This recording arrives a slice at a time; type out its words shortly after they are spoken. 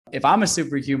if I'm a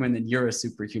superhuman, then you're a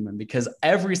superhuman, because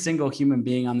every single human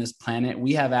being on this planet,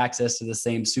 we have access to the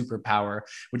same superpower,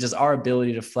 which is our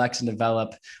ability to flex and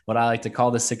develop what I like to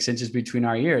call the 6 inches between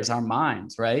our ears, our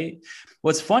minds, right?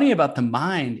 What's funny about the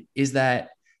mind is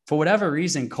that for whatever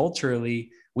reason,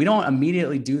 culturally, we don't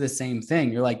immediately do the same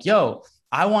thing. You're like, yo,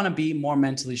 I want to be more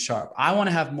mentally sharp. I want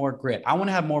to have more grit. I want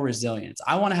to have more resilience.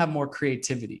 I want to have more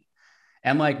creativity.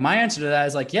 And like my answer to that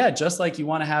is like, yeah, just like you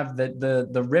want to have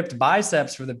the ripped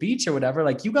biceps for the beach or whatever,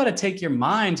 like you got to take your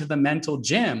mind to the mental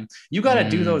gym. You got to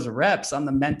do those reps on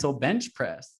the mental bench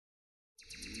press.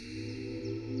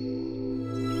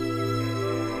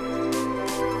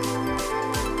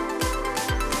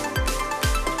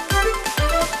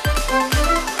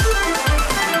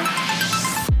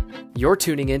 You're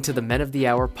tuning in to the Men of the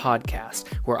Hour podcast,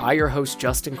 where I, your host,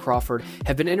 Justin Crawford,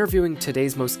 have been interviewing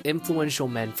today's most influential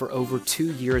men for over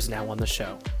 2 years now on the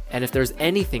show. And if there's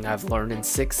anything I've learned in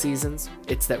 6 seasons,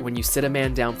 it's that when you sit a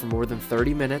man down for more than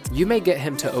 30 minutes, you may get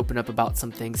him to open up about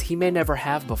some things he may never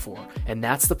have before. And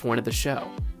that's the point of the show.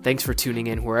 Thanks for tuning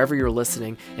in wherever you're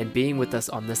listening and being with us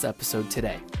on this episode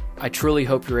today. I truly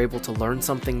hope you're able to learn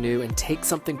something new and take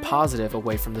something positive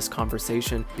away from this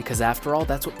conversation, because after all,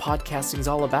 that's what podcasting is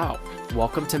all about.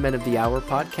 Welcome to Men of the Hour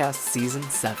Podcast Season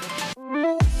 7.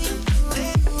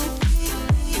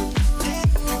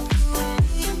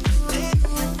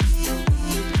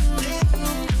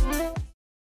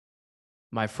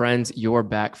 My friends, you're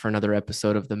back for another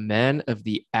episode of the Men of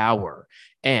the Hour.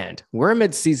 And we're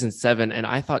mid season 7, and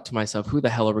I thought to myself, who the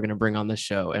hell are we going to bring on the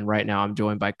show? And right now I'm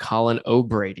joined by Colin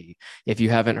O'Brady. If you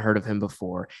haven't heard of him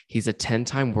before, he's a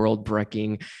 10-time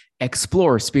world-breaking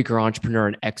explorer, speaker, entrepreneur,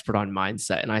 and expert on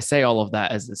mindset. And I say all of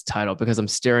that as this title because I'm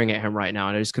staring at him right now,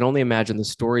 and I just can only imagine the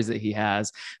stories that he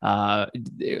has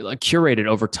curated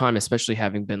over time, especially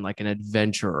having been like an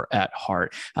adventurer at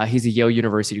heart. He's a Yale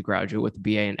University graduate with a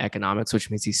BA in economics,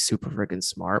 which means he's super freaking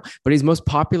smart, but he's most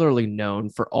popularly known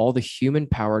for all the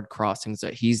human-powered crossings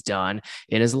that he's done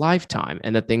in his lifetime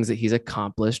and the things that he's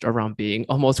accomplished around being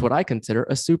almost what I consider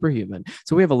a superhuman.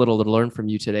 So we have a little to learn from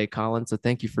you today, Colin. So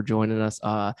thank you for joining us.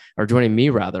 Or joining me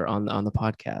rather on the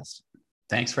podcast.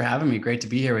 Thanks for having me. Great to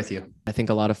be here with you. I think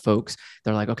a lot of folks,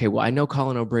 they're like, okay, well, I know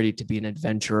Colin O'Brady to be an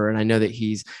adventurer, and I know that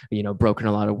he's, broken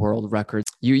a lot of world records.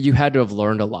 You had to have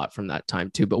learned a lot from that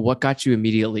time too, but what got you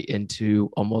immediately into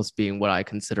almost being what I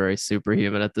consider a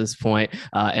superhuman at this point,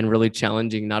 and really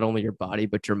challenging not only your body,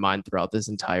 but your mind throughout this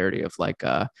entirety of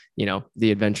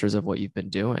the adventures of what you've been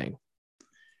doing?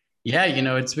 Yeah,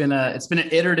 it's been an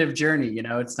iterative journey.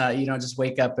 It's not, you don't just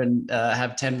wake up and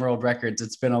have 10 world records.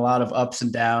 It's been a lot of ups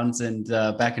and downs and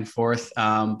back and forth.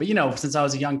 But since I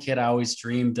was a young kid, I always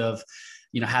dreamed of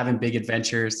having big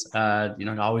adventures. I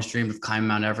always dreamed of climbing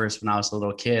Mount Everest when I was a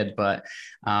little kid, but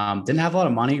didn't have a lot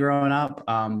of money growing up,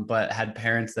 but had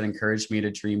parents that encouraged me to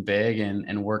dream big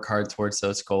and work hard towards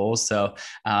those goals. So,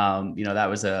 that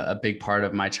was a big part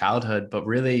of my childhood. But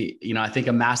really, I think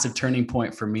a massive turning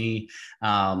point for me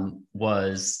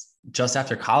was just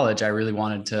after college. I really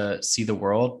wanted to see the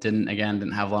world. Didn't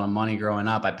have a lot of money growing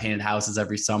up. I painted houses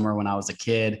every summer when I was a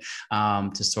kid,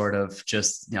 to sort of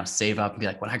just, save up and be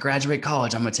like, when I graduate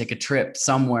college, I'm going to take a trip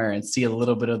somewhere and see a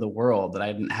little bit of the world that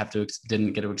I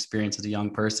didn't get to experience as a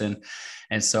young person.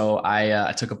 And so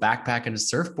I took a backpack and a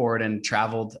surfboard and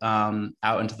traveled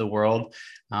out into the world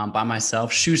by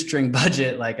myself, shoestring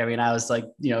budget. I was like,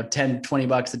 10, 20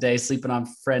 bucks a day, sleeping on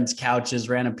friends' couches,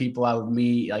 random people I would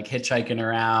meet, like hitchhiking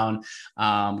around.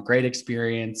 Great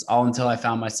experience, all until I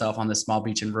found myself on this small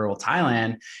beach in rural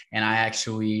Thailand. And I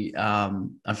actually,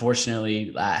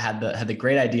 unfortunately, had the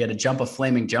great idea to jump a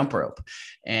flaming jump rope.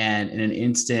 And in an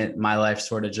instant, my life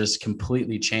sort of just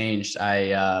completely changed.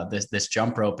 This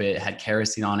jump rope, it had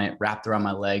kerosene on it, wrapped around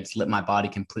my legs, lit my body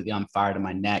completely on fire to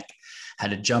my neck. Had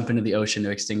to jump into the ocean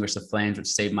to extinguish the flames, which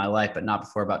saved my life, but not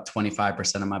before about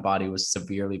 25% of my body was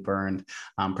severely burned,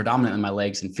 predominantly my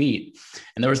legs and feet.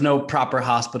 And there was no proper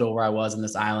hospital where I was in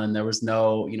this island. There was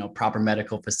no, proper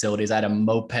medical facilities. I had a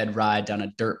moped ride down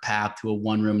a dirt path to a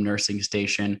one-room nursing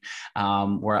station,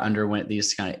 where I underwent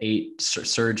these kind of 8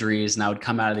 surgeries. And I would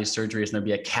come out of these surgeries and there'd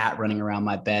be a cat running around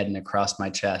my bed and across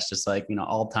my chest, just like,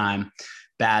 all time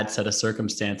bad set of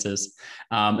circumstances.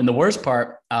 And the worst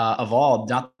part of all,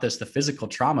 not just the physical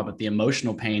trauma, but the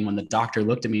emotional pain when the doctor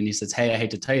looked at me and he says, "Hey, I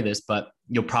hate to tell you this, but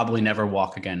you'll probably never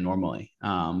walk again normally,"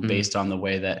 based on the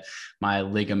way that my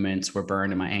ligaments were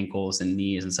burned in my ankles and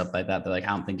knees and stuff like that. They're like, "I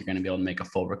don't think you're going to be able to make a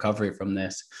full recovery from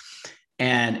this."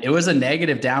 And it was a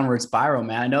negative downward spiral,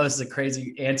 man. I know this is a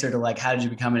crazy answer to like, how did you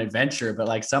become an adventurer? But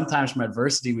like sometimes from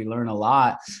adversity, we learn a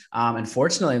lot. And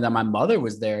fortunately that my mother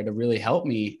was there to really help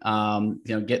me,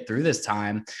 get through this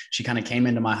time. She kind of came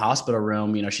into my hospital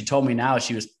room. She told me now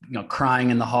she was, crying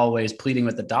in the hallways, pleading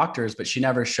with the doctors, but she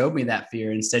never showed me that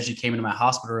fear. Instead, she came into my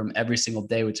hospital room every single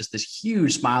day with just this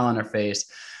huge smile on her face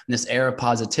and this air of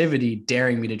positivity,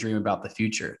 daring me to dream about the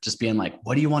future, just being like,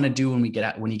 what do you want to do when you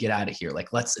get out of here?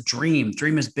 Like, let's dream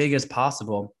as big as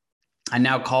possible. I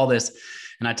now call this,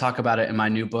 and I talk about it in my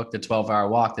new book, The 12-Hour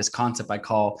Walk, this concept I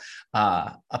call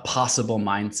a possible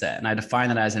mindset. And I define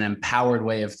it as an empowered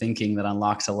way of thinking that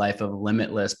unlocks a life of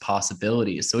limitless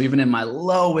possibilities. So even in my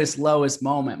lowest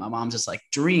moment, my mom's just like,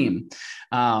 dream.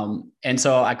 And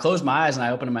so I closed my eyes and I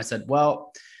opened them. I said,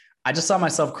 well, I just saw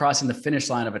myself crossing the finish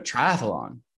line of a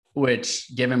triathlon,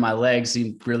 which given my legs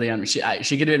seemed really, she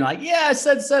could have been like, yeah, I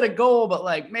said set a goal, but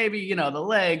like maybe, the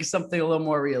legs, something a little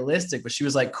more realistic. But she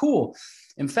was like, cool.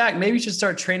 In fact, maybe you should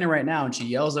start training right now. And she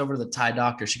yells over to the Thai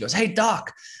doctor. She goes, hey,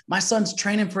 doc, my son's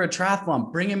training for a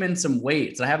triathlon. Bring him in some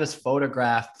weights. And I have this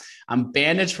photograph. I'm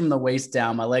bandaged from the waist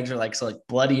down. My legs are like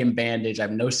bloody and bandaged. I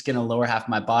have no skin on the lower half of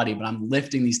my body, but I'm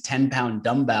lifting these 10-pound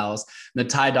dumbbells. And the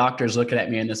Thai doctor's looking at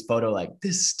me in this photo like,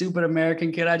 this stupid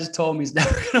American kid, I just told him he's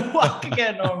never going to walk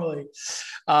again normally.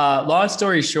 Long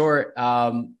story short,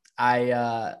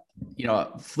 I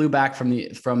flew back from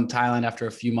Thailand after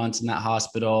a few months in that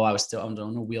hospital. I was still in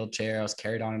a wheelchair. I was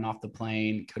carried on and off the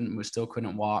plane. Still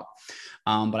couldn't walk.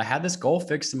 But I had this goal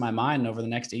fixed in my mind. And over the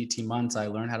next 18 months, I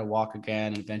learned how to walk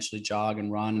again and eventually jog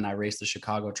and run. And I raced the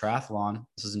Chicago Triathlon.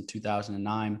 This is in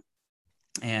 2009.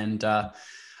 And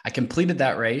I completed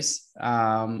that race.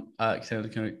 I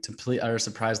was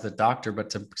surprised the doctor,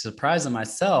 but to surprise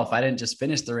myself, I didn't just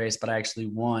finish the race, but I actually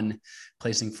won,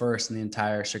 placing first in the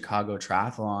entire Chicago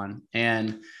Triathlon.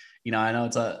 And, I know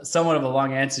it's a somewhat of a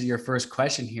long answer to your first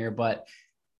question here, but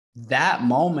that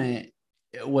moment,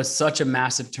 it was such a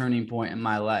massive turning point in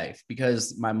my life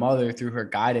because my mother, through her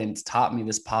guidance, taught me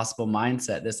this possible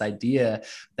mindset, this idea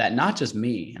that not just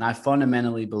me, and I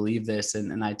fundamentally believe this,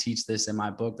 and I teach this in my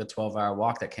book, The 12-Hour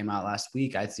Walk, that came out last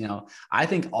week. I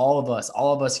think all of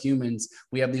us humans,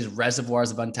 we have these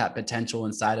reservoirs of untapped potential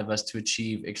inside of us to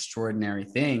achieve extraordinary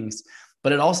things.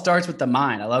 But it all starts with the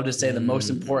mind. I love to say the most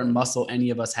important muscle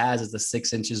any of us has is the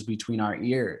 6 inches between our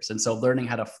ears. And so learning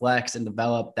how to flex and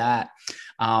develop that.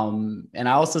 And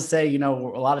I also say, a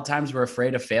lot of times we're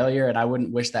afraid of failure, and I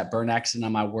wouldn't wish that burn accident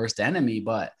on my worst enemy,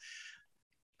 but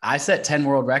I set 10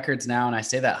 world records now. And I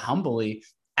say that humbly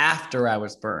after I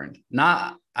was burned,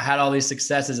 not I had all these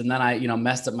successes and then I,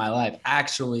 messed up my life.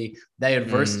 Actually, the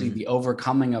adversity, the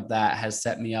overcoming of that has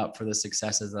set me up for the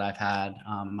successes that I've had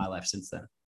in my life since then.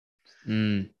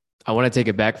 I want to take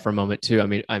it back for a moment too. I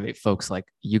mean, folks, like,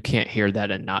 you can't hear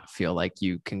that and not feel like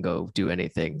you can go do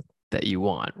anything that you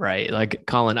want, right? Like,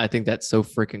 Colin, I think that's so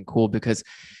freaking cool because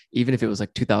even if it was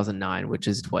like 2009, which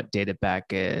is what dated back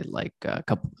like a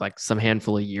couple, like some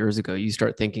handful of years ago, you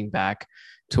start thinking back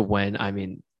to when,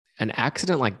 an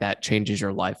accident like that changes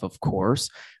your life, of course,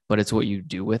 but it's what you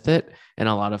do with it. And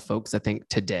a lot of folks, I think,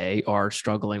 today are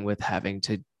struggling with having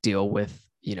to deal with,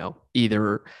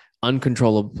 either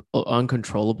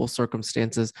uncontrollable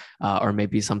circumstances, or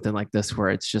maybe something like this where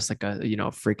it's just like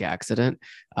a freak accident.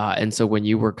 And so when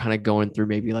you were kind of going through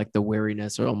maybe like the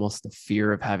wariness or almost the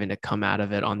fear of having to come out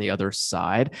of it on the other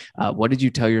side, what did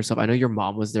you tell yourself? I know your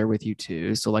mom was there with you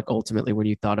too. So like ultimately when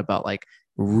you thought about like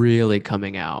really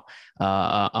coming out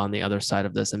on the other side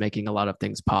of this and making a lot of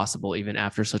things possible, even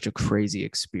after such a crazy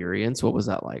experience, what was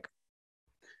that like?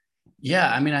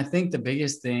 Yeah, I think the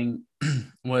biggest thing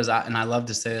was, and I love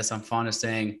to say this, I'm fond of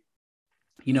saying,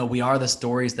 we are the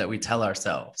stories that we tell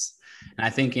ourselves. And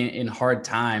I think in hard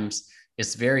times,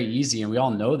 it's very easy. And we all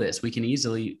know this. We can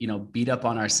easily, beat up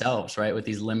on ourselves, right? With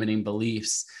these limiting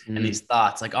beliefs and these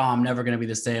thoughts like, oh, I'm never going to be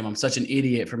the same. I'm such an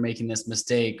idiot for making this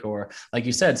mistake. Or like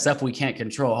you said, stuff we can't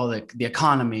control, the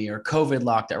economy or COVID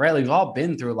lockdown, right? Like, we've all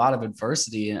been through a lot of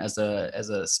adversity as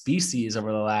a species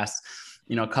over the last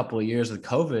couple of years with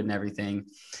COVID and everything.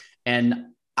 And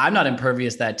I'm not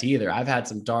impervious to that either. I've had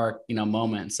some dark,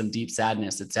 moments, some deep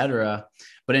sadness, etc.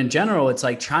 But in general, it's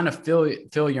like trying to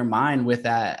fill your mind with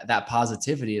that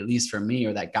positivity, at least for me,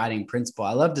 or that guiding principle.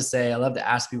 I love to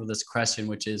ask people this question,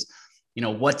 which is,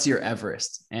 what's your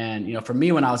Everest? And, for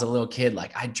me, when I was a little kid,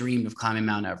 like, I dreamed of climbing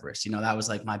Mount Everest. That was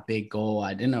like my big goal.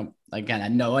 I didn't know, again, I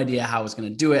had no idea how I was going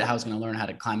to do it, how I was going to learn how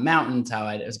to climb mountains, how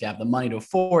I was going to have the money to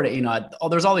afford it.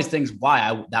 There's all these things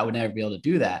why that would never be able to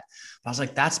do that. But I was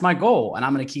like, that's my goal. And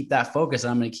I'm going to keep that focus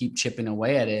and I'm going to keep chipping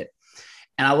away at it.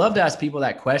 And I love to ask people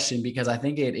that question because I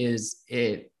think it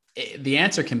the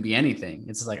answer can be anything.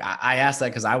 It's like, I asked that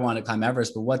because I want to climb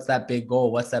Everest, but what's that big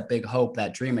goal? What's that big hope,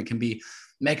 that dream? It can be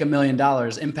make $1 million,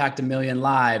 impact 1 million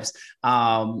lives,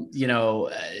 family,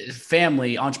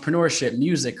 entrepreneurship,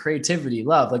 music, creativity,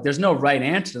 love. Like there's no right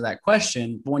answer to that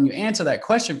question. But when you answer that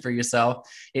question for yourself,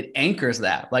 it anchors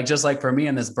that. Like, just like for me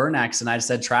in this burn accident, I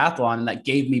said triathlon, and that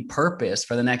gave me purpose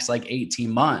for the next like 18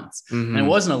 months. Mm-hmm. And it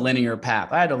wasn't a linear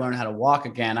path. I had to learn how to walk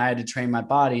again. I had to train my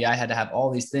body. I had to have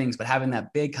all these things, but having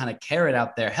that big kind of carrot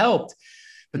out there helped.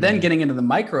 But then getting into the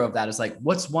micro of that is like,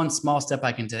 what's one small step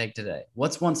I can take today?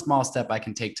 What's one small step I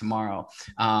can take tomorrow?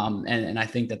 And I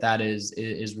think that is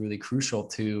really crucial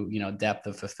to, depth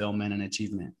of fulfillment and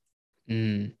achievement.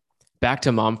 Back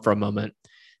to mom for a moment.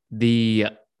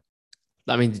 Just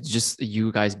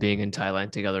you guys being in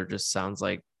Thailand together just sounds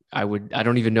like I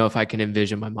don't even know if I can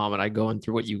envision my mom and I going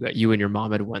through what you and your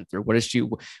mom had went through. What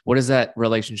does that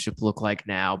relationship look like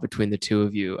now between the two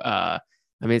of you?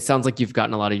 It sounds like you've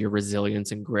gotten a lot of your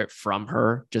resilience and grit from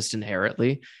her just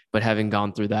inherently, but having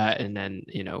gone through that and then,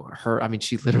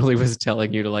 she literally was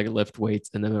telling you to like lift weights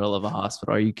in the middle of a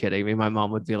hospital. Are you kidding me? My mom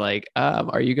would be like,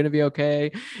 are you going to be okay?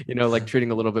 Like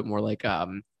treating a little bit more like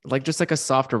just like a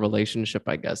softer relationship,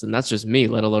 I guess. And that's just me,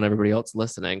 let alone everybody else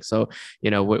listening. So,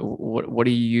 what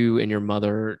do you and your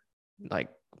mother like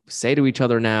say to each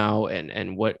other now?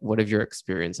 And what have your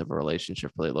experience of a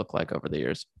relationship really look like over the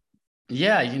years?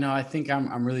 Yeah, I think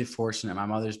I'm really fortunate. My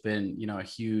mother's been, a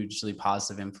hugely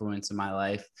positive influence in my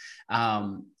life.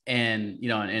 And,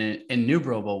 in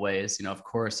innumerable ways, of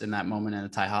course, in that moment in the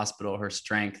Thai hospital, her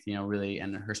strength, really,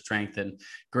 and her strength and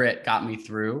grit got me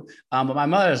through. But my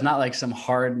mother is not like some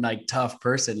hard, like tough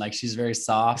person. Like she's very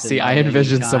soft. See, I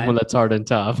envision someone that's hard and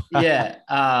tough. Yeah.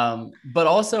 But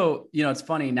also, it's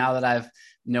funny now that I've,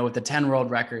 with the 10 world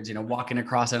records, walking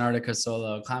across Antarctica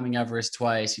solo, climbing Everest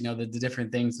twice, the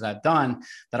different things that I've done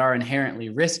that are inherently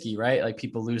risky, right? Like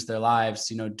people lose their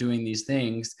lives, doing these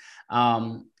things.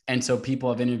 And so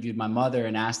people have interviewed my mother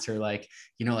and asked her like,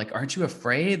 aren't you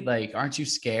afraid? Like, aren't you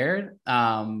scared?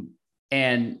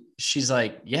 And she's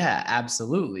like, yeah,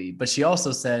 absolutely. But she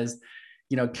also says,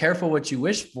 careful what you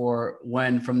wish for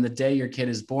when from the day your kid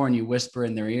is born, you whisper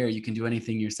in their ear, you can do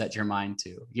anything you set your mind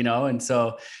to, And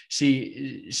so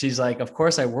she's like, of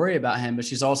course I worry about him, but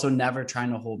she's also never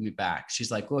trying to hold me back.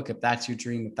 She's like, look, if that's your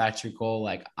dream, if that's your goal,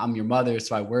 like I'm your mother,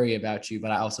 so I worry about you,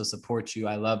 but I also support you.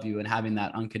 I love you. And having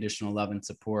that unconditional love and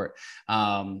support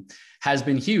has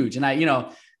been huge.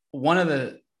 And one of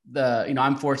the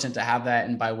I'm fortunate to have that,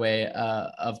 and by way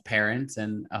of parents,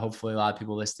 and hopefully a lot of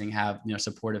people listening have,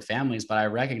 supportive families, but I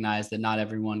recognize that not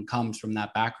everyone comes from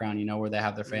that background, where they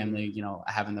have their family,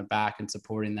 having their back and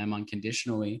supporting them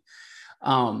unconditionally.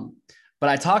 But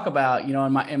I talk about,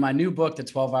 in my new book, The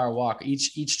 12-Hour Walk,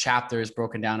 each chapter is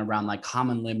broken down around like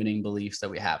common limiting beliefs that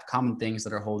we have, common things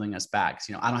that are holding us back.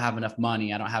 So, I don't have enough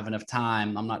money. I don't have enough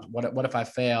time. What if I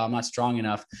fail? I'm not strong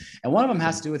enough. And one of them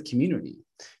has to do with community.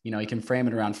 You can frame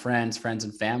it around friends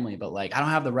and family, but like, I don't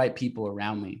have the right people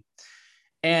around me.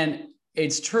 And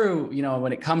it's true,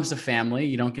 when it comes to family,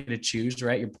 you don't get to choose,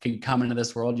 right? You come into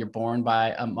this world, you're born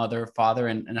by a mother, father,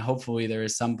 and hopefully there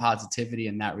is some positivity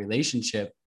in that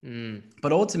relationship.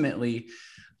 But ultimately,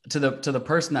 to the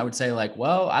person that would say like,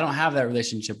 well, I don't have that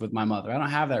relationship with my mother, I don't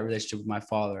have that relationship with my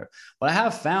father. What I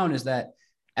have found is that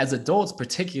as adults,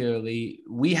 particularly,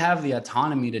 we have the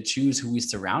autonomy to choose who we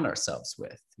surround ourselves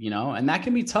with, and that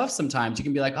can be tough sometimes. You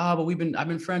can be like, oh, but I've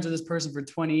been friends with this person for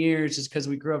 20 years just because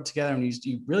we grew up together. And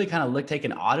you really kind of take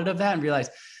an audit of that and realize,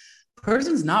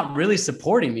 person's not really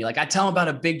supporting me. Like I tell them about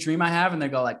a big dream I have and they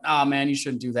go like, oh man, you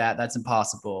shouldn't do that. That's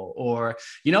impossible. Or,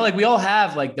 like we all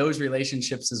have like those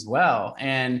relationships as well.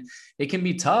 And it can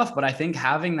be tough, but I think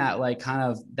having that like kind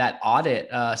of that audit,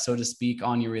 so to speak,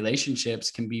 on your relationships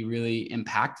can be really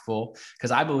impactful, because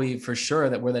I believe for sure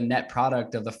that we're the net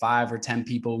product of the 5 or 10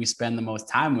 people we spend the most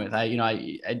time with.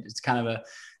 It's kind of a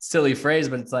silly phrase,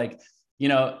 but it's like,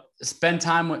 spend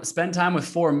time with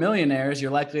 4 millionaires, you're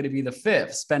likely to be the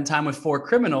 5th. Spend time with 4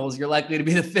 criminals, you're likely to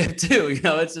be the 5th too.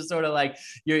 It's just sort of like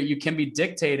you can be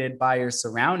dictated by your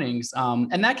surroundings.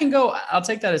 And that can go, I'll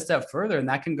take that a step further, and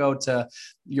that can go to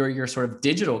your sort of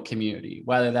digital community,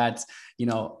 whether that's,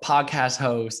 podcast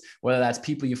hosts, whether that's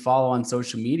people you follow on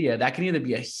social media. That can either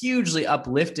be a hugely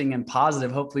uplifting and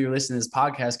positive. Hopefully you're listening to this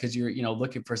podcast because you're,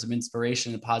 looking for some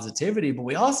inspiration and positivity. But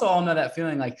we also all know that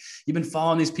feeling like you've been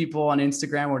following these people on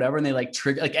Instagram or whatever, and they like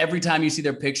trigger, like every time you see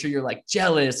their picture, you're like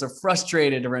jealous or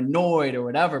frustrated or annoyed or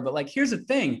whatever. But like, here's the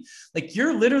thing, like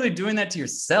you're literally doing that to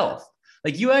yourself.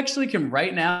 Like you actually can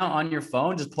right now on your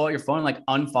phone, just pull out your phone and like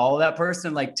unfollow that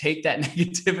person, like take that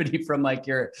negativity from like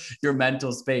your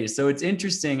mental space. So it's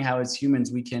interesting how as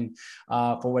humans we can,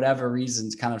 for whatever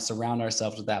reasons, kind of surround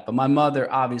ourselves with that. But my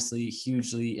mother, obviously,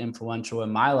 hugely influential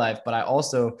in my life. But I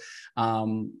also,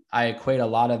 I equate a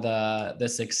lot of the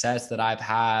success that I've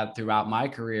had throughout my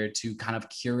career to kind of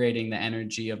curating the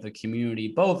energy of the community,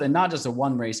 both and not just a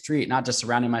one-way street, not just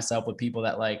surrounding myself with people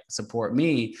that like support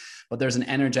me, but there's an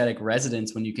energetic resonance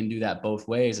when you can do that both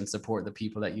ways and support the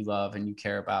people that you love and you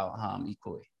care about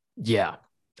equally. Yeah,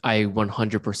 I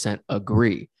 100%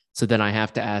 agree. So then I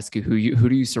have to ask you, who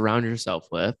do you surround yourself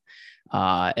with?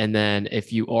 And then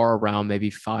if you are around maybe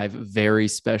 5 very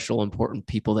special, important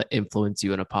people that influence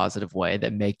you in a positive way,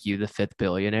 that make you the 5th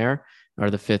billionaire or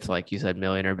the 5th, like you said,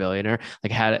 millionaire, billionaire,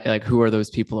 like who are those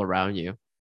people around you?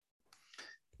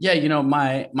 Yeah,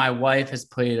 my wife has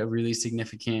played a really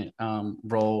significant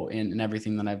role in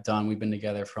everything that I've done. We've been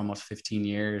together for almost 15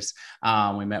 years.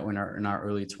 We met when in our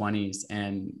early 20s,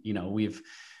 and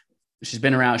she's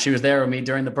been around. She was there with me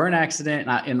during the burn accident,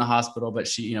 not in the hospital, but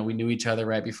we knew each other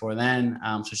right before then.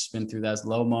 So she's been through those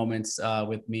low moments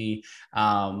with me,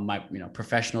 my,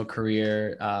 professional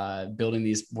career, building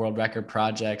these world record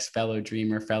projects, fellow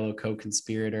dreamer, fellow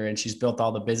co-conspirator. And she's built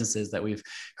all the businesses that we've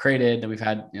created, that we've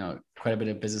had, quite a bit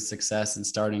of business success and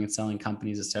starting and selling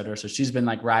companies, et cetera. So she's been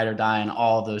like ride or die in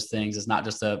all of those things. It's not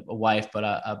just a wife, but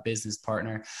a business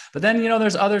partner. But then,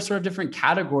 there's other sort of different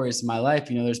categories in my life.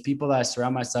 There's people that I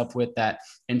surround myself with that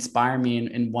inspire me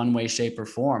in one way, shape, or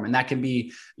form. And that can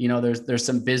be, there's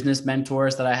some business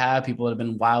mentors that I have, people that have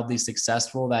been wildly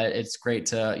successful that it's great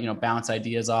to, bounce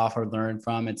ideas off or learn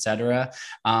from, et cetera.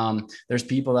 There's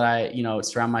people that I,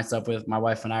 surround myself with. My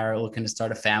wife and I are looking to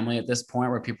start a family at this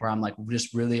point, where people are, I'm like,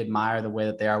 just really admire the way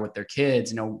that they are with their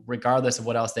kids, regardless of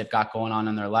what else they've got going on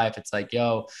in their life. It's like,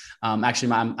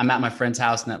 actually, I'm at my friend's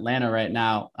house in Atlanta right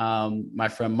now. My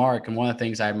friend Mark, and one of the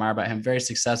things I admire about him, very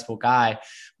successful guy,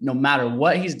 no matter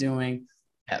what he's doing,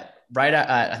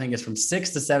 I think it's from 6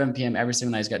 to 7 p.m. every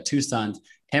single night. He's got 2 sons.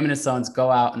 Him and his sons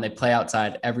go out and they play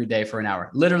outside every day for an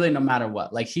hour, literally no matter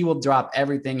what. Like he will drop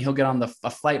everything. He'll get on a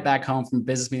flight back home from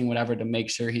business meeting, whatever, to make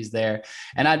sure he's there.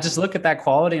 And I just look at that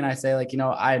quality and I say, like,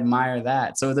 I admire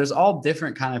that. So there's all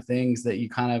different kind of things that you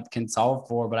kind of can solve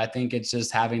for, but I think it's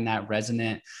just having that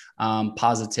resonant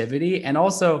positivity. And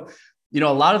also, a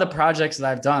lot of the projects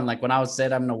that I've done, like when I was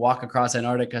said I'm going to walk across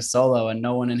Antarctica solo, and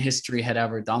no one in history had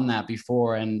ever done that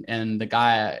before. And the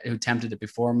guy who attempted it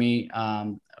before me,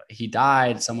 he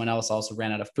died. Someone else also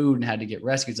ran out of food and had to get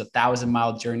rescued. It's a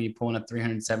 1,000-mile journey pulling a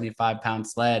 375-pound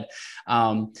sled.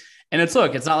 And it's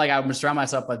not like I'm surround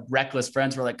myself with reckless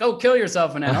friends who are like, go kill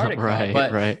yourself in Antarctica.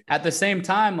 Right. At the same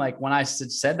time, like when I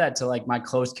said that to like my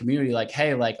close community, like,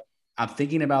 hey, like I'm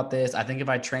thinking about this. I think if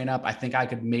I train up, I think I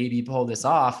could maybe pull this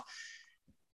off.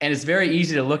 And it's very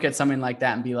easy to look at something like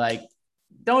that and be like,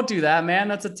 don't do that, man.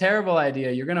 That's a terrible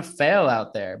idea. You're going to fail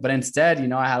out there. But instead,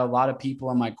 I had a lot of people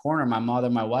in my corner, my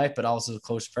mother, my wife, but also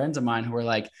close friends of mine who were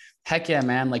like, heck yeah,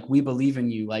 man. Like we believe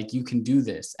in you. Like you can do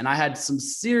this. And I had some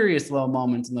serious low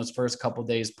moments in those first couple of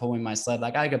days pulling my sled.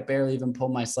 Like I could barely even pull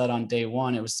my sled on day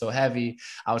 1. It was so heavy.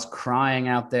 I was crying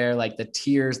out there. Like the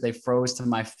tears, they froze to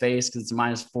my face because it's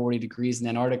minus 40 degrees in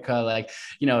Antarctica. Like,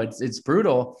 it's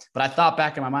brutal. But I thought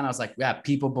back in my mind, I was like, yeah,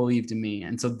 people believed in me.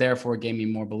 And so therefore it gave me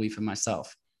more belief in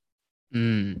myself.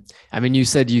 I mean, you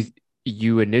said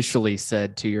you initially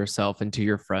said to yourself and to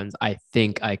your friends, I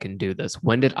think I can do this.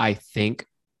 When did I think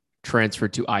transfer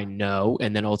to I know,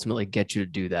 and then ultimately get you to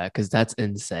do that? Because that's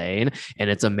insane. And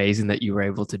it's amazing that you were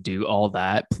able to do all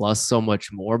that plus so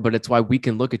much more. But it's why we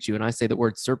can look at you and I say the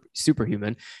word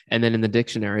superhuman, and then in the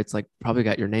dictionary, it's like probably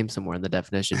got your name somewhere in the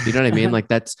definition. You know what I mean? Like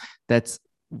that's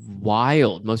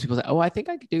wild. Most people say, oh, I think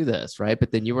I could do this, right?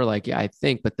 But then you were like, yeah, I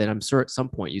think. But then I'm sure at some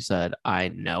point you said, I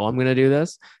know I'm going to do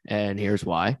this, and here's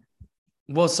why.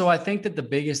 Well, so I think that the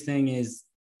biggest thing is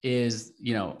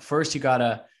first you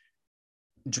gotta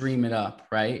dream it up,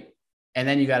 right? And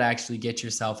then you gotta actually get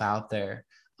yourself out there.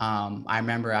 I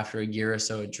remember after a year or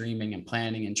so of dreaming and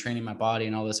planning and training my body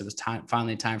and all this, it was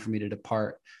finally time for me to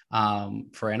depart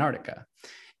for Antarctica.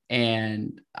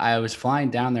 And I was flying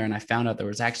down there and I found out there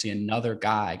was actually another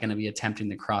guy going to be attempting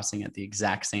the crossing at the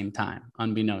exact same time,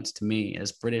 unbeknownst to me.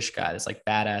 This British guy, this like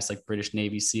badass, like British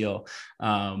Navy SEAL,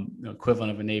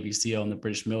 equivalent of a Navy SEAL in the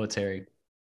British military.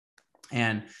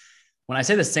 And when I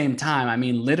say the same time, I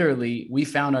mean, literally, we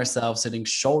found ourselves sitting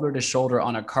shoulder to shoulder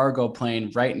on a cargo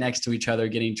plane right next to each other,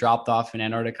 getting dropped off in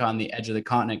Antarctica on the edge of the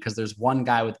continent, because there's one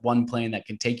guy with one plane that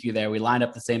can take you there. We lined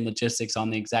up the same logistics on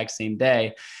the exact same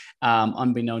day.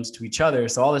 unbeknownst to each other.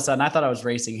 So all of a sudden I thought I was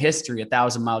racing history,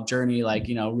 1,000-mile journey, like,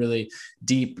 really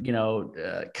deep,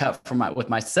 cut with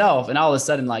myself. And all of a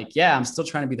sudden, like, yeah, I'm still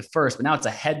trying to be the first, but now it's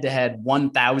a head-to-head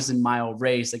 1,000-mile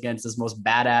race against this most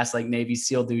badass, like, Navy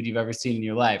SEAL dude you've ever seen in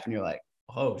your life. And you're like,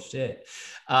 oh shit.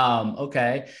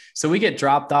 Okay. So we get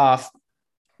dropped off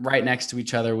right next to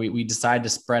each other. We decide to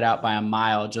spread out by a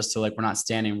mile just so like we're not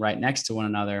standing right next to one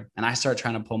another. And I start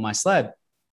trying to pull my sled.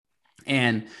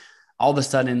 And all of a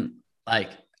sudden, like,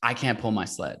 I can't pull my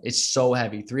sled. It's so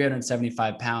heavy,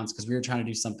 375 pounds, because we were trying to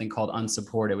do something called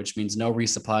unsupported, which means no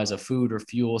resupplies of food or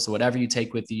fuel. So whatever you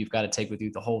take with you, you've got to take with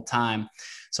you the whole time.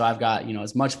 So I've got,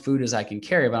 as much food as I can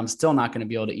carry, but I'm still not going to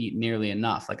be able to eat nearly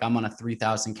enough. Like, I'm on a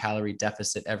 3,000 calorie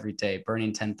deficit every day,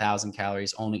 burning 10,000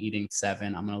 calories, only eating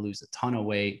 7. I'm going to lose a ton of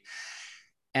weight.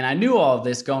 And I knew all of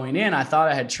this going in. I thought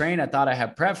I had trained. I thought I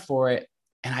had prepped for it.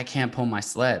 And I can't pull my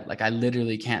sled. Like, I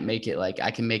literally can't make it. Like, I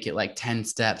can make it like 10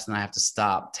 steps and I have to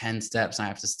stop, 10 steps and I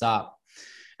have to stop.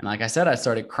 And like I said, I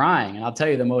started crying. And I'll tell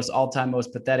you, the all-time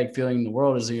most pathetic feeling in the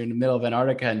world is you're in the middle of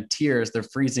Antarctica and tears, they're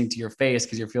freezing to your face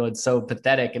because you're feeling so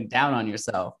pathetic and down on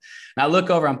yourself. And I look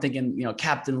over, I'm thinking,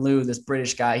 Captain Lou, this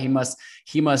British guy, he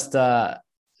must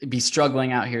be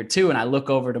struggling out here too. And I look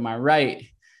over to my right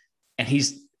and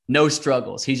he's no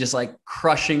struggles. He's just like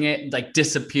crushing it, like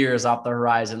disappears off the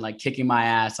horizon, like kicking my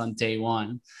ass on day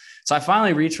one. So I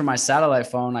finally reach for my satellite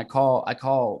phone. I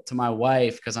call to my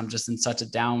wife because I'm just in such a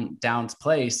down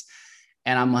place.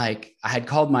 And I'm like, I had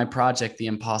called my project The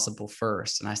Impossible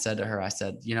First. And I said to her, I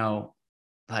said,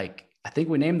 like, I think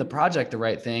we named the project the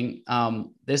right thing.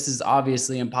 This is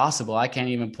obviously impossible. I can't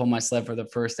even pull my sled for the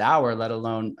first hour, let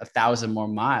alone 1,000 more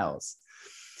miles.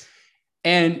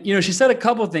 And, she said a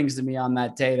couple of things to me on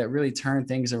that day that really turned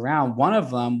things around. One of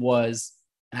them was,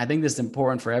 and I think this is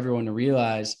important for everyone to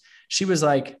realize, she was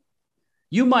like,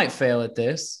 you might fail at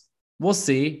this. We'll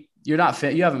see. You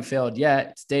haven't failed yet.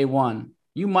 It's day one.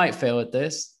 You might fail at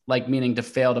this, like meaning to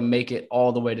fail to make it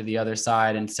all the way to the other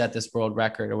side and set this world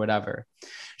record or whatever.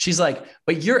 She's like,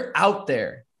 but you're out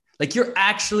there. Like, you're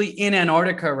actually in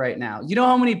Antarctica right now. You know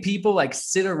how many people like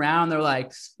sit around, they're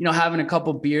like, having a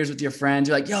couple beers with your friends.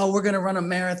 You're like, yo, we're going to run a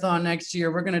marathon next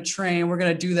year. We're going to train. We're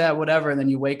going to do that, whatever. And then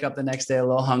you wake up the next day a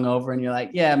little hungover and you're like,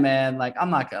 yeah, man, like,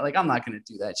 I'm not going to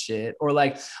do that shit. Or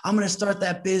like, I'm going to start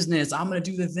that business. I'm going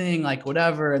to do the thing, like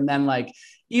whatever. And then like,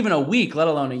 even a week, let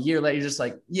alone a year later, you're just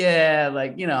like, yeah,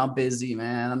 like, I'm busy,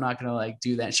 man. I'm not going to like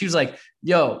do that. She was like,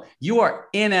 yo, you are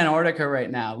in Antarctica right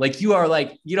now. Like, you are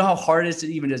like, how hard it is to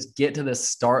even just get to the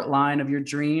start line of your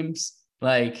dreams.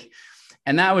 Like,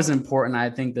 and that was important. I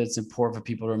think that's important for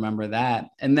people to remember that.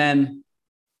 And then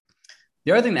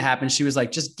the other thing that happened, she was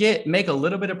like, just make a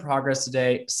little bit of progress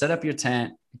today, set up your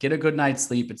tent, get a good night's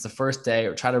sleep. It's the first day,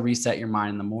 or try to reset your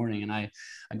mind in the morning. And I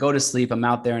go to sleep. I'm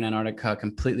out there in Antarctica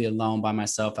completely alone by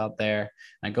myself out there.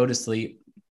 And I go to sleep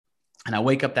and I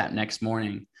wake up that next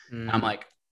morning. And I'm like,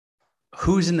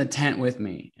 who's in the tent with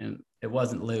me? And it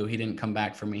wasn't Lou. He didn't come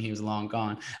back for me. He was long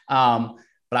gone.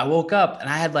 But I woke up and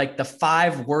I had like the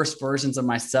 5 worst versions of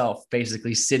myself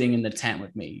basically sitting in the tent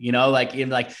with me,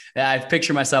 like I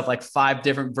picture myself like 5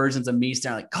 different versions of me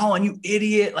staring like, Colin, you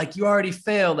idiot. Like, you already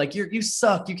failed. Like, you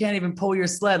suck. You can't even pull your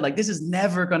sled. Like, this is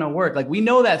never going to work. Like, we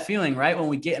know that feeling, right? When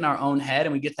we get in our own head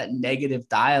and we get that negative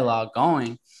dialogue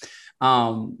going.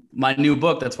 My new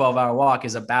book, The 12-Hour Walk,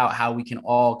 is about how we can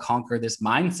all conquer this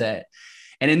mindset.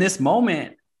 And in this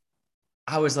moment,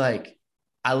 I was like,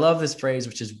 I love this phrase,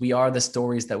 which is, we are the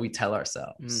stories that we tell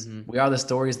ourselves. We are the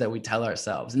stories that we tell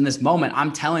ourselves. In this moment,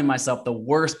 I'm telling myself the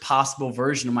worst possible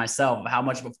version of myself, of how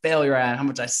much of a failure I am, how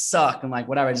much I suck, and like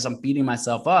whatever, I'm beating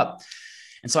myself up.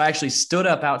 And so I actually stood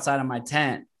up outside of my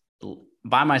tent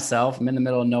by myself. I'm in the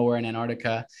middle of nowhere in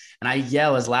Antarctica. And I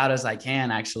yell as loud as I can,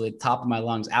 actually, at the top of my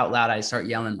lungs, out loud. I start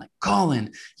yelling like,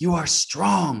 Colin, you are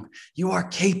strong. You are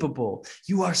capable.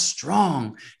 You are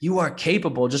strong. You are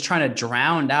capable. Just trying to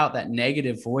drown out that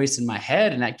negative voice in my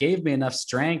head. And that gave me enough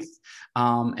strength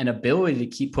and ability to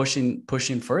keep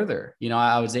pushing further.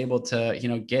 I was able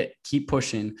to, keep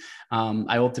pushing.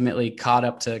 I ultimately caught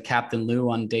up to Captain Lou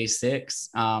on day 6,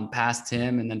 passed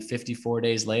him. And then 54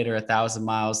 days later, 1,000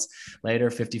 miles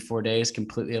later, 54 days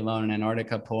completely alone in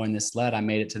Antarctica, pulling this sled, I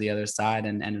made it to the other side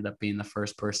and ended up being the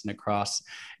first person to cross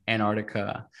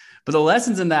Antarctica. But the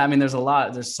lessons in that, there's a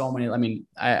lot, there's so many.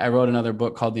 I wrote another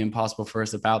book called The Impossible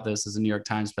First about this. It's a New York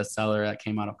Times bestseller that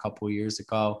came out a couple of years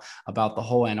ago about the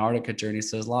whole Antarctica journey.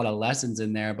 So there's a lot of lessons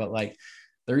in there, but like,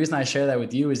 the reason I share that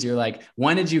with you is you're like,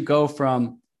 when did you go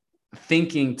from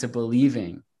thinking to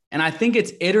believing? And I think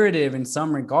it's iterative in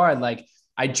some regard. Like,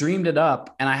 I dreamed it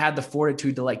up and I had the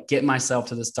fortitude to like get myself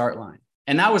to the start line.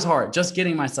 And that was hard, just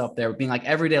getting myself there, being like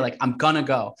every day, like, I'm going to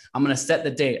go, I'm going to set the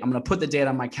date, I'm going to put the date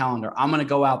on my calendar, I'm going to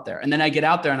go out there. And then I get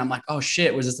out there and I'm like, oh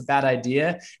shit, was this a bad idea?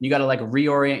 And you got to like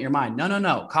reorient your mind.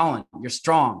 No, Colin, you're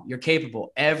strong, you're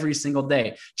capable. Every single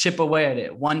day, chip away at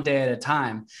it, one day at a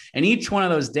time. And each one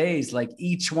of those days, like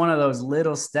each one of those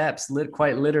little steps,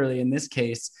 quite literally in this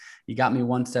case, you got me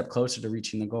one step closer to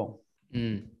reaching the goal.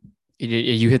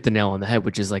 You hit the nail on the head,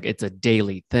 which is like, it's a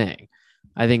daily thing.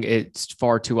 I think it's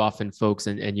far too often, folks,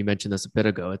 and you mentioned this a bit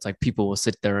ago, it's like people will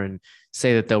sit there and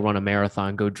say that they'll run a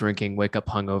marathon, go drinking, wake up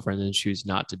hungover, and then choose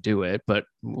not to do it. But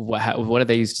what do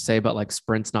they used to say about like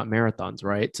sprints, not marathons,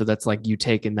 right? So that's like you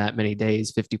taking that many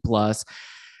days, 50 plus,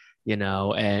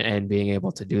 and being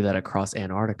able to do that across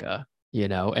Antarctica,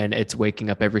 and it's waking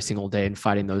up every single day and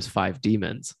fighting those 5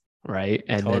 demons. Right.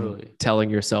 And then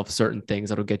telling yourself certain things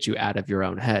that'll get you out of your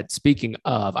own head. Speaking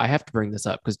of, I have to bring this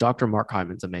up because Dr. Mark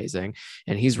Hyman's amazing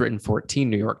and he's written 14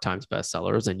 New York Times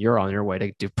bestsellers and you're on your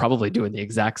way to probably doing the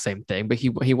exact same thing. But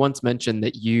he once mentioned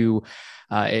that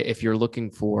if you're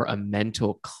looking for a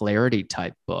mental clarity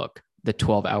type book, the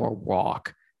 12-Hour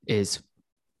Walk is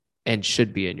and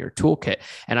should be in your toolkit.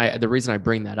 And the reason I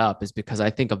bring that up is because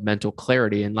I think of mental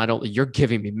clarity, and you're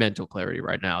giving me mental clarity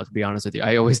right now, to be honest with you.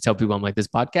 I always tell people, I'm like, this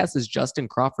podcast is Justin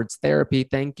Crawford's therapy.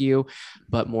 Thank you.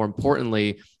 But more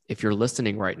importantly, if you're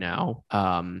listening right now,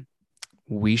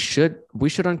 we should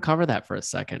uncover that for a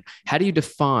second. How do you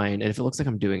define, and if it looks like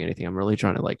I'm doing anything, I'm really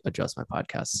trying to like adjust my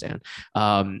podcast stand.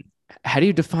 How do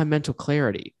you define mental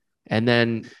clarity? And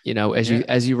then,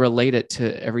 as you relate it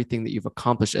to everything that you've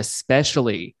accomplished,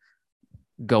 especially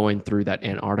going through that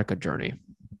Antarctica journey?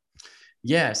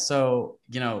 Yeah. So,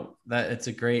 that it's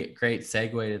a great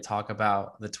segue to talk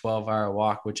about the 12-Hour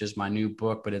Walk, which is my new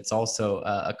book, but it's also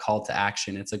a call to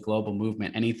action. It's a global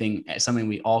movement, something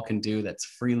we all can do that's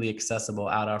freely accessible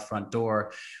out our front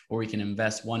door, where we can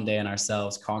invest one day in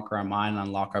ourselves, conquer our mind, and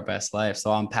unlock our best life.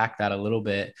 So I'll unpack that a little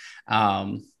bit.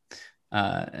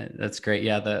 That's great.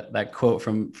 Yeah. That quote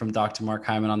from Dr. Mark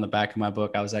Hyman on the back of my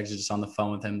book, I was actually just on the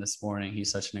phone with him this morning. He's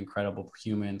such an incredible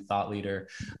human thought leader,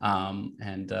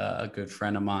 and a good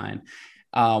friend of mine.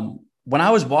 When I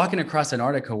was walking across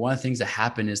Antarctica, one of the things that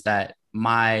happened is that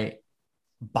my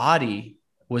body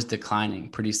was declining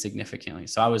pretty significantly.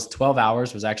 So I was 12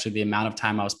 hours was actually the amount of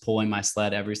time I was pulling my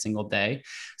sled every single day.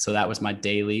 So that was my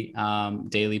daily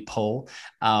pull.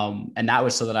 And that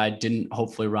was so that I didn't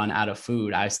hopefully run out of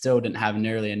food. I still didn't have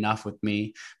nearly enough with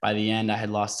me. By the end, I had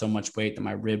lost so much weight that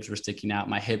my ribs were sticking out.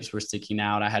 My hips were sticking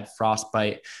out. I had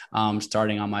frostbite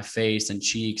starting on my face and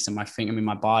cheeks and my finger.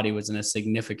 My body was in a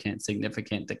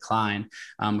significant decline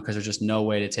because there's just no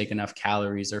way to take enough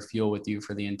calories or fuel with you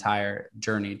for the entire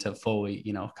journey to fully,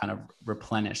 kind of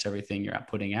replenish everything you're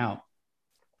putting out.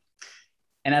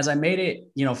 And as I made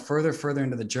it, further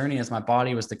into the journey, as my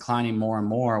body was declining more and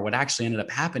more, what actually ended up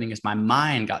happening is my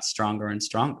mind got stronger and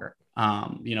stronger.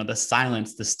 The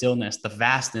silence, the stillness, the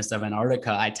vastness of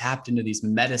Antarctica, I tapped into these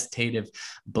meditative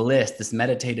bliss, this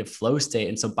meditative flow state.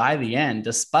 And so by the end,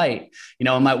 despite,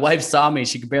 when my wife saw me,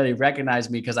 she could barely recognize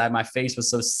me because my face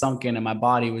was so sunken and my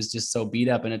body was just so beat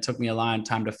up. And it took me a long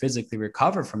time to physically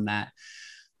recover from that.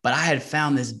 But I had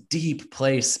found this deep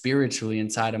place spiritually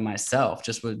inside of myself,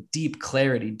 just with deep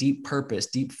clarity, deep purpose,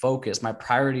 deep focus. My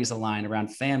priorities aligned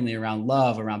around family, around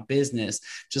love, around business,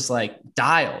 just like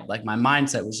dialed. Like my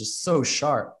mindset was just so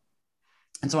sharp.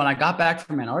 And so when I got back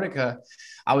from Antarctica,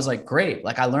 I was like, great,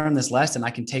 like I learned this lesson. I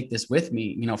can take this with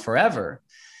me, forever.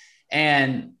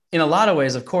 And in a lot of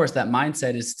ways, of course, that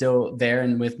mindset is still there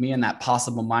and with me, and that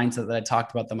possible mindset that I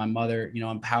talked about that my mother,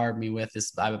 empowered me with,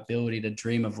 this ability to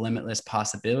dream of limitless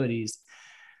possibilities.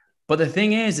 But the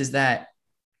thing is that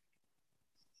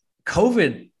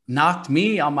COVID knocked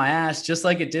me on my ass just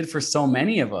like it did for so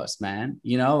many of us, man.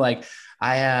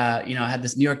 I had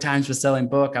this New York Times bestselling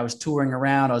book. I was touring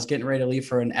around. I was getting ready to leave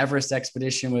for an Everest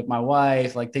expedition with my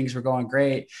wife. Like things were going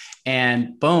great.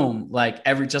 And boom,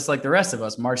 just like the rest of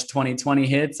us, March 2020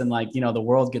 hits and the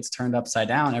world gets turned upside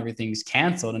down. Everything's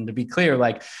canceled. And to be clear,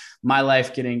 my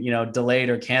life getting, delayed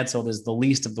or canceled is the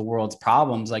least of the world's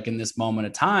problems, in this moment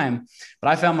of time. But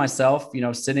I found myself,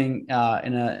 sitting in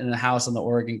a house on the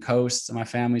Oregon coast, my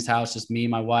family's house, just me,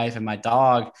 my wife, and my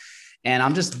dog. And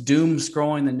I'm just doom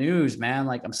scrolling the news, man.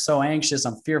 I'm so anxious.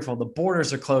 I'm fearful. The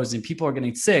borders are closing. People are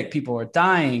getting sick. People are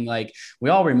dying. We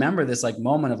all remember this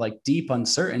moment of deep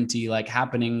uncertainty,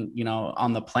 happening,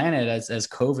 on the planet as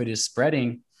COVID is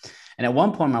spreading. And at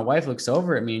one point, my wife looks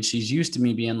over at me and she's used to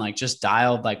me being like just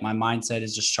dialed, like my mindset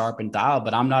is just sharp and dialed,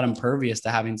 but I'm not impervious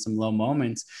to having some low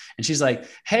moments. And she's like,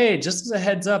 hey, just as a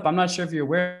heads up, I'm not sure if you're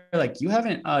aware, like you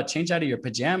haven't changed out of your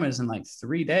pajamas in like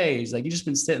 3 days. Like you just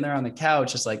been sitting there on the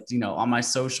couch, just like, on my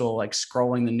social, like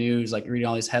scrolling the news, like reading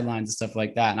all these headlines and stuff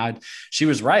like that. And she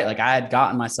was right. Like I had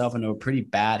gotten myself into a pretty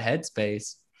bad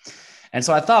headspace. And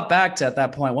so I thought back to at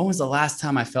that point, when was the last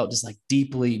time I felt just like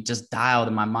deeply just dialed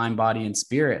in my mind, body, and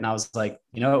spirit? And I was like,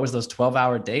 it was those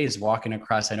 12-hour days walking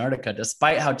across Antarctica,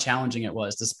 despite how challenging it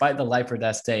was, despite the life or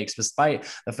death stakes, despite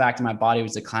the fact that my body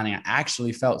was declining, I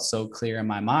actually felt so clear in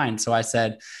my mind. So I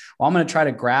said, well, I'm going to try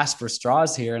to grasp for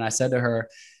straws here. And I said to her,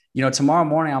 tomorrow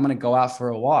morning, I'm going to go out for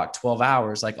a walk, 12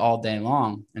 hours, like all day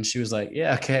long. And she was like,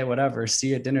 yeah, okay, whatever. See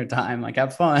you at dinner time. Like,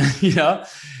 have fun,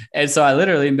 And so I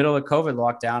literally, middle of COVID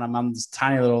lockdown, I'm on this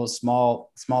tiny little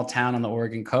small town on the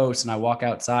Oregon coast. And I walk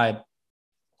outside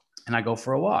and I go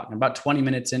for a walk. And about 20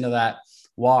 minutes into that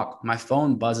walk, my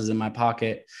phone buzzes in my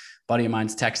pocket. Buddy of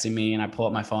mine's texting me and I pull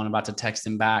up my phone, about to text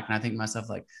him back. And I think to myself,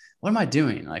 like, what am I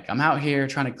doing? Like, I'm out here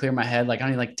trying to clear my head. Like, I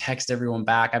need to like text everyone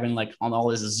back. I've been like on all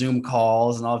these Zoom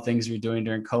calls and all the things we were doing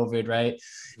during COVID. Right.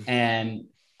 And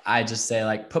I just say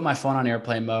like, put my phone on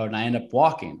airplane mode and I end up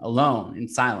walking alone in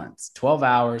silence, 12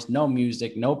 hours, no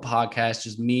music, no podcast,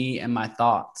 just me and my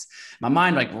thoughts. My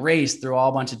mind like raced through all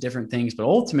a bunch of different things. But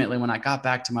ultimately, when I got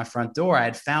back to my front door, I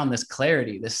had found this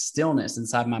clarity, this stillness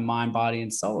inside my mind, body,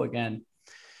 and soul again.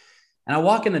 And I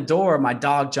walk in the door, my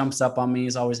dog jumps up on me.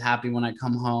 He's always happy when I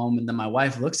come home. And then my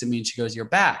wife looks at me and she goes, you're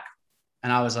back.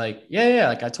 And I was like, yeah.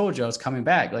 Like I told you I was coming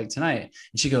back like tonight.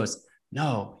 And she goes,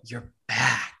 no, you're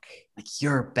back. Like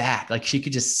you're back. Like she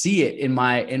could just see it in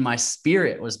my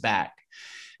spirit was back.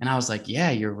 And I was like, yeah,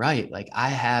 you're right. Like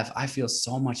I feel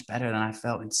so much better than I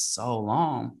felt in so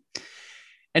long.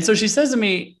 And so she says to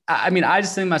me, I mean, I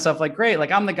just think to myself, like, great.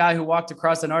 Like I'm the guy who walked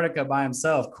across Antarctica by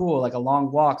himself. Cool. Like a long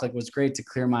walk, like was great to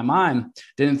clear my mind.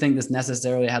 Didn't think this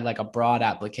necessarily had like a broad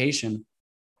application,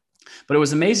 but it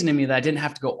was amazing to me that I didn't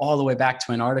have to go all the way back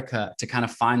to Antarctica to kind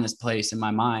of find this place in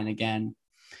my mind again.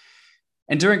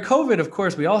 And during COVID, of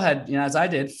course, we all had, as I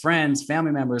did, friends,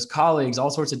 family members, colleagues, all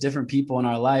sorts of different people in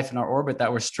our life, in our orbit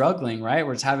that were struggling, right?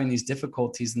 We're just having these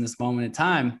difficulties in this moment in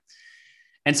time.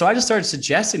 And so I just started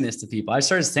suggesting this to people. I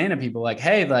started saying to people like,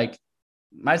 hey, like,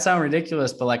 might sound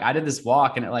ridiculous, but like I did this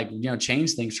walk and it like,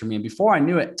 changed things for me. And before I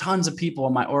knew it, tons of people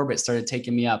in my orbit started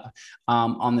taking me up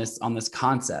on this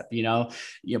concept,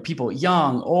 people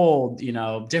young, old,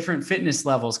 different fitness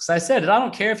levels. Cause I said, I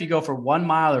don't care if you go for 1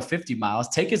 mile or 50 miles,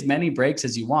 take as many breaks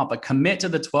as you want, but commit to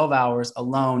the 12 hours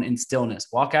alone in stillness,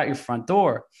 walk out your front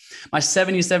door. My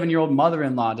 77-year-old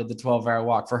mother-in-law did the 12-hour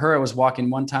walk. For her, it was walking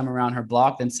one time around her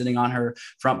block, then sitting on her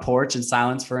front porch in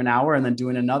silence for an hour and then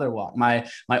doing another walk. My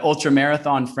ultra marathon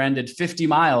friend did 50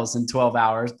 miles in 12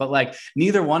 hours, but like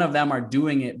neither one of them are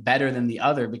doing it better than the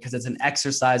other because it's an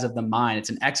exercise of the mind.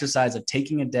 It's an exercise of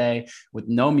taking a day with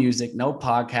no music, no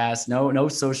podcast, no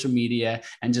social media,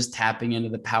 and just tapping into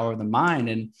the power of the mind.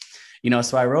 And,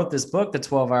 so I wrote this book, The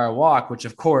 12-Hour Walk, which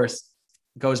of course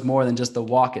goes more than just the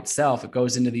walk itself. It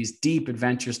goes into these deep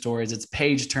adventure stories. It's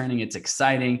page turning. It's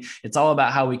exciting. It's all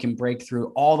about how we can break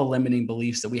through all the limiting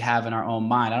beliefs that we have in our own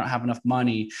mind. I don't have enough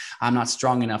money. I'm not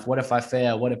strong enough. What if I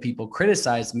fail? What if people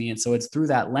criticize me? And so it's through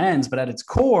that lens, but at its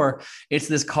core, it's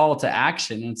this call to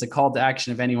action. And it's a call to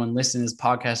action of anyone listening to this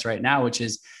podcast right now, which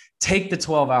is take the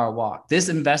 12-hour walk. This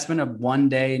investment of one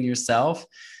day in yourself,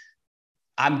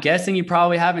 I'm guessing you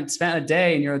probably haven't spent a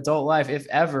day in your adult life, if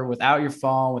ever, without your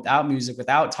phone, without music,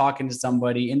 without talking to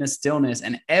somebody in the stillness.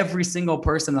 And every single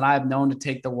person that I've known to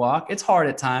take the walk, it's hard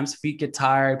at times. Feet get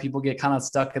tired. People get kind of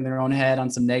stuck in their own head on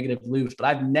some negative loops. But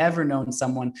I've never known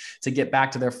someone to get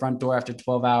back to their front door after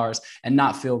 12 hours and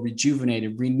not feel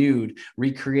rejuvenated, renewed,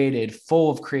 recreated, full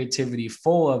of creativity,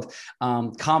 full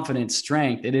of confidence,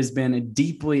 strength. It has been a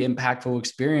deeply impactful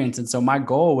experience. And so my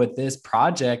goal with this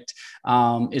project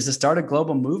is to start a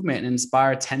global movement and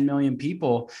inspire 10 million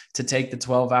people to take the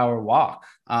 12-hour walk.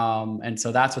 And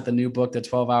so that's what the new book, The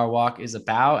 12-Hour Walk, is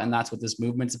about. And that's what this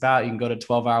movement's about. You can go to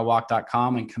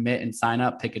 12hourwalk.com and commit and sign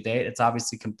up, pick a date. It's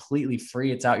obviously completely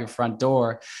free. It's out your front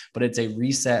door, but it's a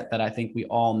reset that I think we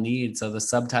all need. So the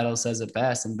subtitle says it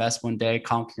best: invest one day,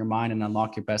 conquer your mind, and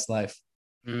unlock your best life.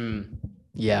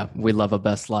 Yeah, we love a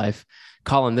best life.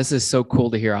 Colin, this is so cool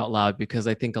to hear out loud, because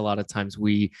I think a lot of times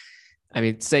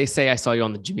say I saw you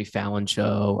on the Jimmy Fallon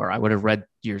show, or I would have read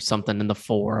your something in the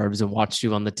forums and watched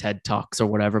you on the TED Talks or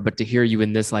whatever, but to hear you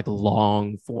in this like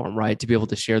long form, right? To be able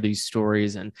to share these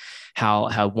stories and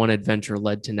how one adventure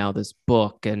led to now this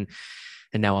book. And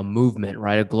and now a movement,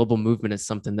 right? A global movement is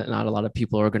something that not a lot of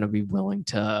people are going to be willing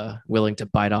to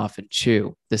bite off and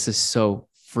chew. This is so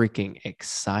freaking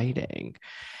exciting.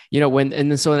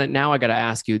 So now I got to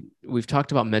ask you, we've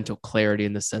talked about mental clarity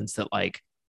in the sense that like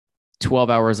 12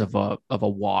 hours of a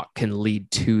walk can lead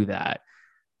to that.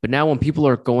 But now when people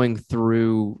are going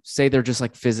through, say they're just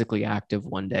like physically active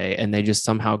one day and they just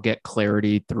somehow get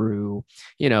clarity through,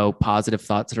 positive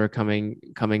thoughts that are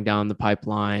coming down the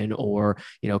pipeline, or,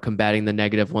 combating the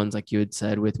negative ones, like you had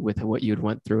said with what you had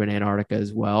went through in Antarctica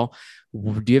as well.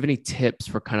 Do you have any tips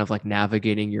for kind of like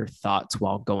navigating your thoughts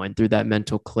while going through that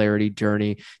mental clarity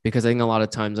journey? Because I think a lot of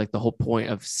times, like the whole point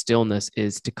of stillness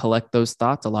is to collect those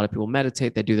thoughts. A lot of people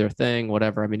meditate, they do their thing,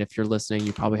 whatever. I mean, if you're listening,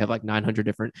 you probably have like 900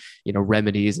 different,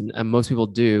 remedies, and most people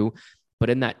do. But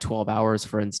in that 12 hours,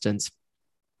 for instance,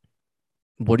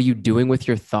 what are you doing with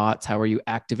your thoughts? How are you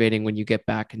activating when you get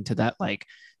back into that, like,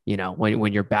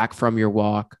 when you're back from your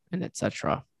walk, and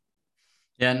etc.?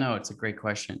 Yeah, no, it's a great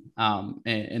question.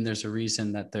 And there's a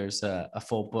reason that there's a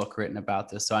full book written about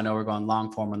this. So I know we're going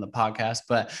long form on the podcast,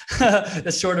 but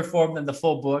the shorter form than the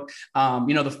full book.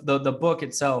 The book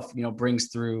itself, brings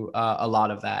through a lot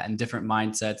of that and different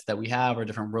mindsets that we have, or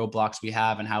different roadblocks we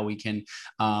have, and how we can,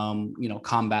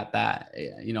 combat that,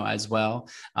 as well.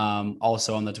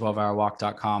 Also on the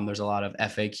 12hourwalk.com, there's a lot of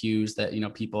FAQs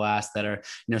that, people ask that are,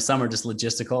 some are just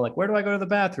logistical, like where do I go to the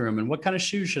bathroom and what kind of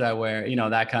shoes should I wear?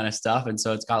 That kind of stuff. And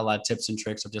so it's got a lot of tips and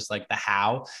tricks of just like the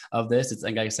how of this. It's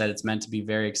like I said, it's meant to be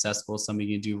very accessible, something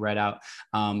you can do right out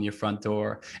your front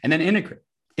door, and then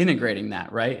integrating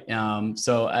that, right?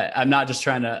 So I'm not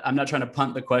trying to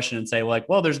punt the question and say like,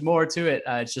 well, there's more to it.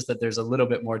 It's just that there's a little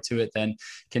bit more to it than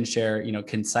can share,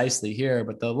 concisely here.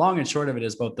 But the long and short of it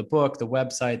is both the book, the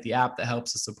website, the app that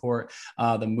helps to support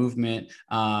the movement,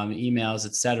 emails,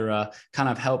 etc., kind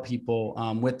of help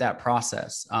people with that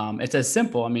process. It's as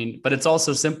simple, but it's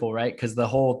also simple, right? Because the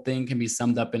whole thing can be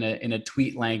summed up in a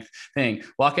tweet length thing.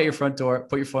 Walk out your front door,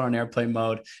 put your phone on airplane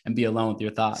mode, and be alone with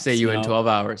your thoughts. Say you in 12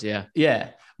 hours. Yeah.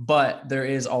 Yeah. But there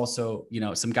is also,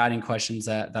 some guiding questions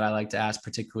that I like to ask,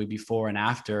 particularly before and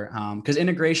after, because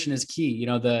integration is key.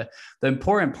 The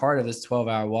important part of this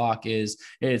 12-hour walk is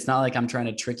it's not like I'm trying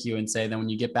to trick you and say, then when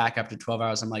you get back after 12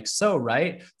 hours, I'm like, so,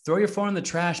 right, throw your phone in the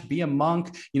trash, be a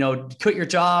monk, quit your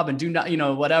job and do not,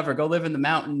 whatever, go live in the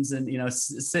mountains and,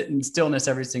 sit in stillness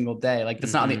every single day. Like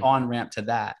that's not the on-ramp to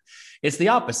that. It's the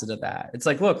opposite of that. It's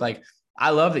like, look, like, I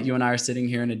love that you and I are sitting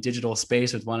here in a digital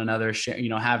space with one another,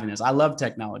 having this. I love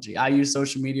technology. I use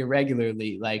social media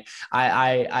regularly. Like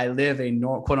I live a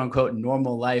quote unquote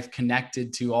normal life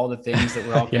connected to all the things that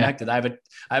we're all connected. Yeah.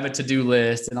 I have a to-do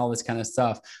list and all this kind of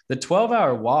stuff. The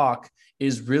 12-hour walk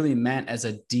is really meant as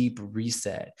a deep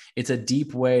reset. It's a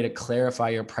deep way to clarify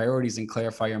your priorities and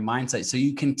clarify your mindset so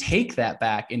you can take that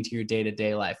back into your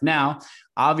day-to-day life. Now,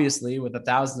 obviously, with the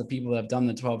thousands of people that have done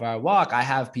the 12-hour walk, I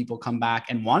have people come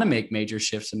back and want to make major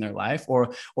shifts in their life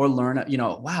or learn,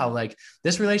 wow, like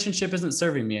this relationship isn't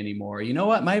serving me anymore. You know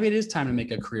what? Maybe it is time to make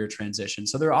a career transition.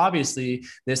 So there obviously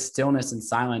this stillness and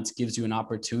silence gives you an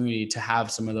opportunity to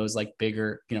have some of those like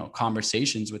bigger,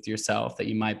 conversations with yourself that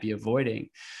you might be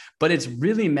avoiding. But it's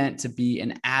really meant to be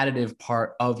an additive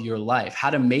part of your life,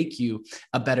 how to make you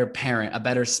a better parent, a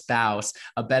better spouse,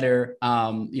 a better,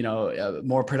 a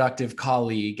more productive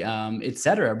colleague, et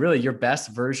cetera, really your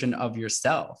best version of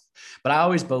yourself. But I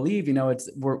always believe,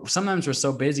 sometimes we're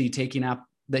so busy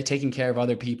taking care of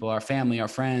other people, our family, our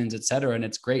friends, et cetera. And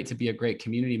it's great to be a great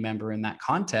community member in that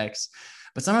context.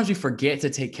 But sometimes we forget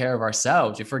to take care of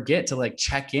ourselves. We forget to like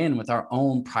check in with our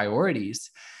own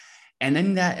priorities. And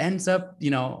then that ends up,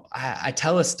 I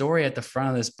tell a story at the front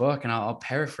of this book, and I'll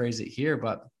paraphrase it here,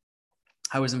 but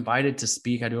I was invited to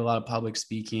speak. I do a lot of public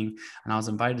speaking, and I was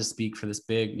invited to speak for this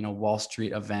big, Wall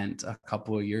Street event a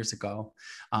couple of years ago.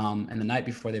 And the night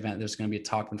before the event, there's going to be a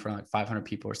talk in front of like 500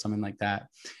 people or something like that.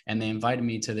 And they invited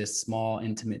me to this small,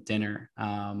 intimate dinner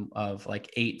of like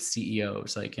 8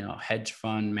 CEOs, like, hedge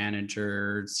fund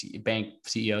managers, bank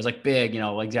CEOs, like big,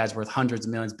 like guys worth hundreds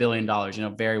of millions, $1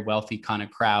 billion, very wealthy kind of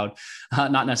crowd.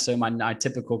 Not necessarily my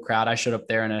typical crowd. I showed up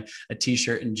there in a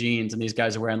t-shirt and jeans, and these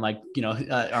guys are wearing like,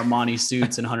 Armani suits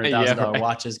and $100,000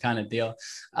 watches kind of deal.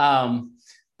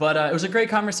 But it was a great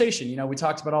conversation. We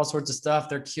talked about all sorts of stuff.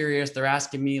 They're curious. They're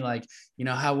asking me like,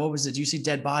 what was it? Do you see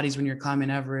dead bodies when you're climbing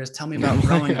Everest? Tell me about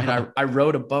rowing. I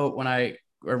rowed a boat when I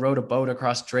rowed a boat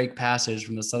across Drake Passage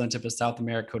from the southern tip of South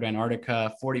America to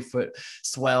Antarctica, 40-foot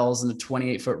swells and a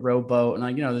 28-foot rowboat.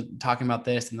 And talking about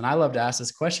this. And then I love to ask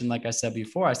this question. Like I said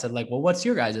before, I said like, well, what's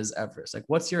your guys' Everest? Like,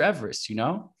 what's your Everest,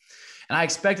 And I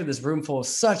expected this room full of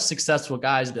such successful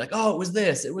guys to be like, oh, it was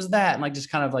this, it was that. And like, just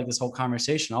kind of like this whole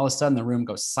conversation, all of a sudden the room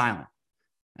goes silent.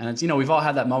 And it's, we've all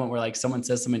had that moment where like someone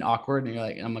says something awkward and you're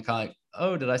like, and I'm kind of like,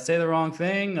 oh, did I say the wrong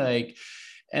thing? Like,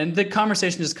 and the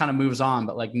conversation just kind of moves on,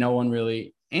 but like no one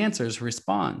really answers,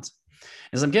 responds.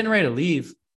 As I'm getting ready to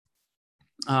leave,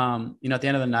 at the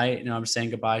end of the night, I'm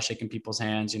saying goodbye, shaking people's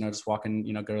hands, just walking,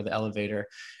 go to the elevator.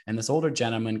 And this older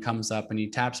gentleman comes up and he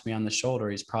taps me on the shoulder.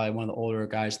 He's probably one of the older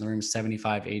guys in the room,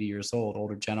 75, 80 years old,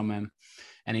 older gentleman.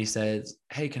 And he says,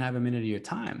 hey, can I have a minute of your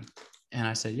time? And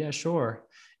I said, yeah, sure.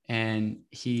 And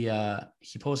he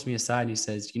pulls me aside and he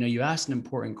says, you asked an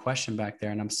important question back there,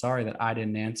 and I'm sorry that I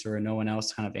didn't answer or no one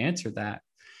else kind of answered that.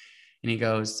 And he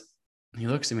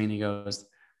looks at me and he goes,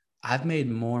 I've made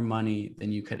more money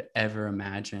than you could ever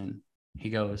imagine.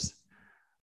 He goes,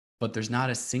 but there's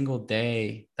not a single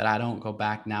day that I don't go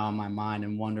back now in my mind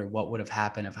and wonder what would have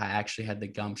happened if I actually had the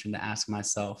gumption to ask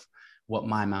myself what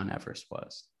my Mount Everest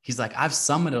was. He's like, I've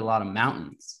summited a lot of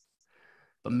mountains,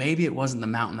 but maybe it wasn't the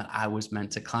mountain that I was meant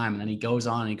to climb. And then he goes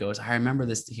on and he goes, I remember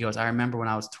this. He goes, I remember when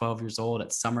I was 12 years old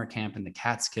at summer camp in the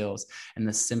Catskills and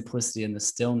the simplicity and the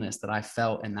stillness that I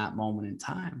felt in that moment in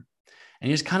time. And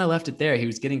he just kind of left it there. He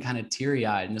was getting kind of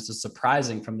teary-eyed, and this was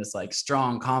surprising from this like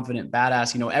strong, confident,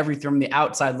 badass, everything from the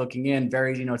outside looking in,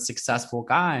 very, successful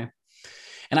guy.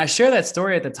 And I share that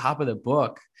story at the top of the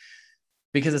book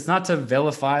because it's not to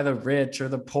vilify the rich or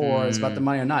the poor. It's about the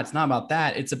money or not. It's not about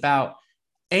that. It's about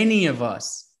any of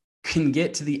us can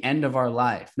get to the end of our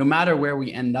life, no matter where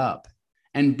we end up,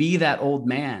 and be that old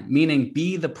man, meaning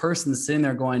be the person sitting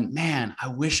there going, man, I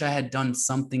wish I had done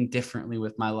something differently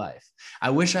with my life.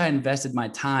 I wish I had invested my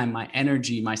time, my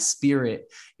energy, my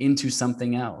spirit into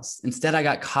something else. Instead, I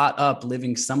got caught up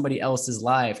living somebody else's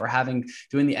life or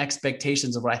doing the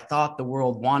expectations of what I thought the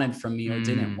world wanted from me or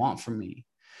didn't want from me.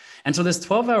 And so this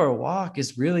 12-hour walk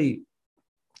is really,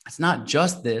 it's not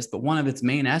just this, but one of its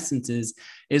main essences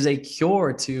is a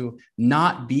cure to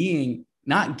not getting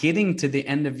to the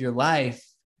end of your life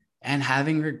and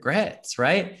having regrets,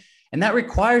 right? And that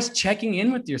requires checking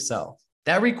in with yourself.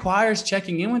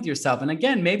 And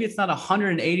again, maybe it's not a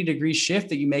 180-degree shift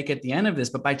that you make at the end of this,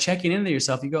 but by checking into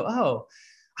yourself, you go, oh,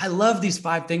 I love these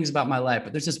 5 things about my life,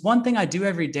 but there's this one thing I do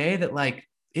every day that like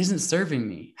isn't serving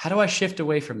me. How do I shift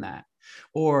away from that?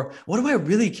 Or what do I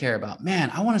really care about?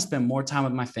 Man, I want to spend more time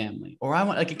with my family. Or I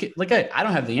want I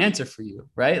don't have the answer for you,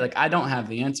 right? Like I don't have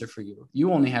the answer for you.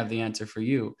 You only have the answer for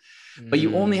you. But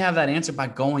you only have that answer by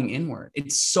going inward.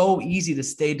 It's so easy to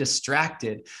stay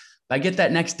distracted by get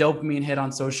that next dopamine hit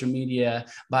on social media,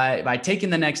 by taking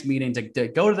the next meeting to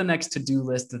go to the next to-do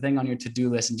list, the thing on your to-do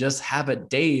list, and just have it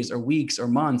days or weeks or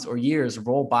months or years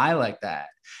roll by like that.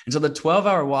 And so the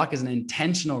 12-hour walk is an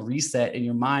intentional reset in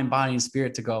your mind, body, and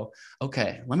spirit to go,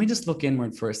 okay, let me just look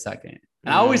inward for a second.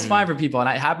 And I always find for people, and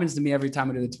it happens to me every time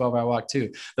I do the 12-hour walk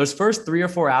too, those first 3 or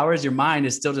 4 hours, your mind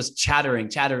is still just chattering,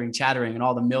 and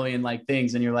all the million like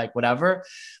things. And you're like, whatever.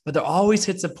 But there always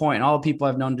hits a point, and all the people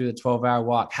I've known do the 12-hour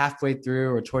walk halfway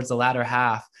through or towards the latter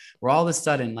half, where all of a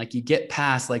sudden, like you get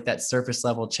past like that surface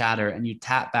level chatter and you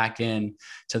tap back in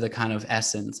to the kind of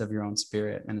essence of your own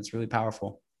spirit. And it's really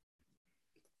powerful.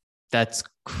 That's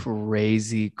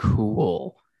crazy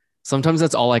cool. Sometimes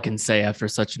that's all I can say after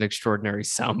such an extraordinary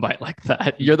soundbite like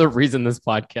that. You're the reason this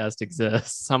podcast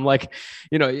exists. I'm like,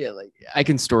 I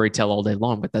can story tell all day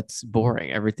long, but that's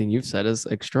boring. Everything you've said is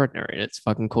extraordinary, and it's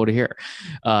fucking cool to hear.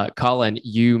 Colin,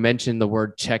 you mentioned the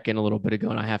word check in a little bit ago,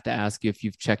 and I have to ask you if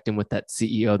you've checked in with that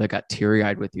CEO that got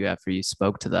teary-eyed with you after you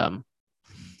spoke to them.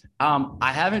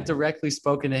 I haven't directly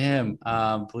spoken to him,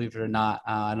 believe it or not.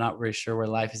 I'm not really sure where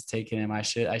life has taken him. I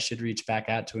should reach back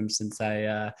out to him, since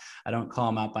I don't call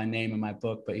him out by name in my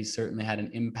book, but he certainly had an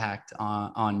impact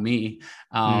on me.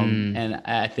 And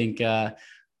I think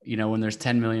when there's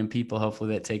 10 million people,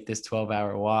 hopefully, that take this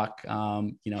 12-hour walk,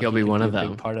 he'll be one of them.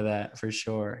 Big part of that for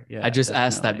sure. Yeah. I just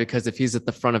asked that because if he's at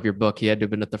the front of your book, he had to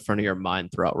have been at the front of your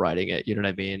mind throughout writing it. You know what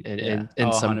I mean?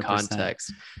 In some 100%.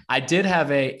 Context. I did have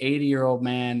a 80-year-old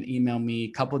man email me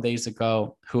a couple of days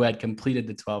ago who had completed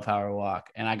the 12-hour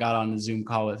walk, and I got on a Zoom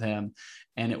call with him.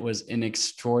 And it was an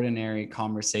extraordinary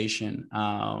conversation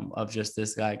of just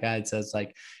this guy says,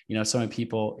 like, so many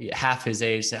people half his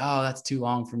age say, oh, that's too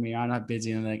long for me. I'm not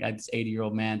busy. And like this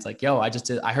 80-year-old man's like, yo,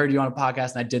 I heard you on a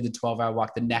podcast and I did the 12-hour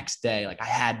walk the next day. Like I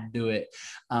had to do it.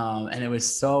 And it was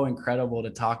so incredible to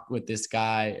talk with this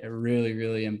guy, really,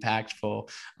 really impactful,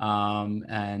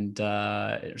 and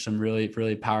some really,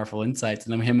 really powerful insights.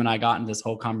 And then him and I got into this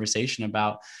whole conversation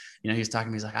about, he was talking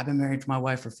to me, he's like, I've been married to my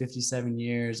wife for 57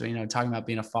 years, or, talking about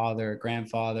being a father, a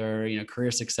grandfather,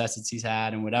 career successes he's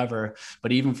had and whatever.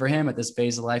 But even for him at this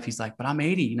phase of life, he's like, but I'm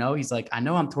 80, he's like, I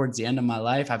know I'm towards the end of my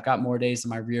life. I've got more days in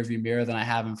my rearview mirror than I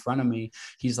have in front of me.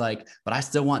 He's like, but I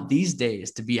still want these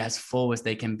days to be as full as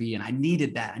they can be. And I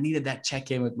needed that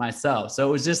check-in with myself. So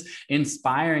it was just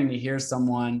inspiring to hear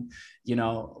someone,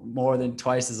 more than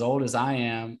twice as old as I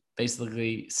am,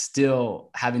 basically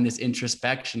still having this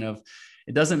introspection of,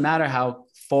 it doesn't matter how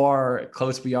far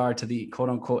close we are to the quote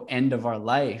unquote end of our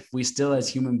life. We still, as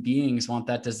human beings, want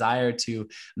that desire to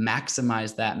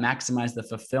maximize the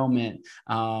fulfillment,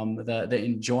 the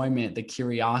enjoyment, the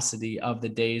curiosity of the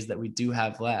days that we do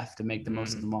have left, to make the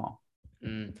most of them all.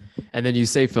 And then you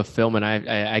say fulfillment.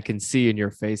 I can see in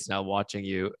your face now, watching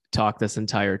you talk this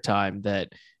entire time, that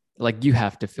like you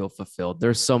have to feel fulfilled.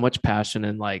 There's so much passion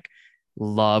and like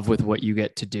love with what you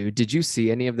get to do. Did you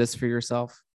see any of this for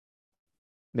yourself?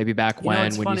 Maybe back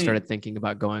when you started thinking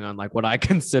about going on like what I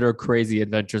consider crazy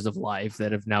adventures of life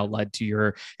that have now led to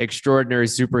your extraordinary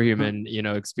superhuman,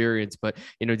 experience. But,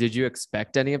 did you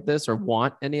expect any of this or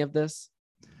want any of this?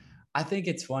 I think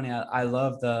it's funny. I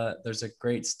love there's a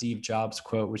great Steve Jobs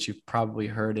quote, which you've probably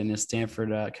heard in his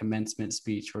Stanford commencement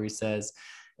speech, where he says,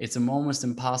 it's almost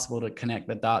impossible to connect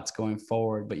the dots going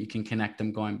forward, but you can connect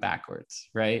them going backwards.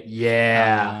 Right.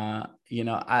 Yeah.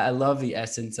 I love the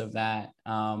essence of that.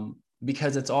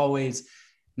 Because it's always,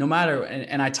 no matter,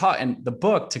 and I taught in the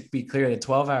book, to be clear, the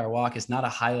 12-hour walk is not a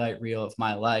highlight reel of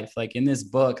my life. Like in this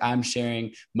book, I'm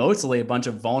sharing mostly a bunch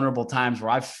of vulnerable times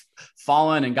where I've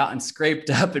fallen and gotten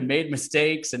scraped up and made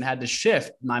mistakes and had to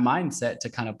shift my mindset to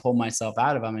kind of pull myself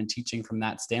out of them, and teaching from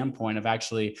that standpoint of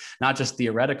actually not just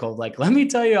theoretical, like, let me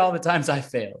tell you all the times I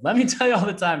failed. Let me tell you all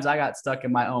the times I got stuck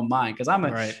in my own mind. Cause I'm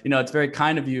it's very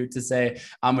kind of you to say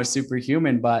I'm a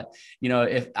superhuman, but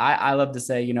if I love to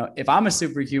say, if I'm a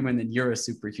superhuman, then you're a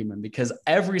superhuman, because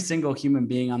every single human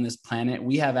being on this planet,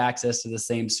 we have access to the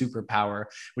same superpower,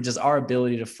 which is our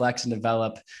ability to flex and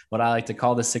develop what I like to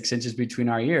call the 6 inches between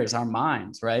our ears, our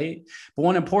minds, right? But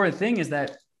one important thing is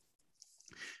that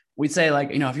we'd say, like,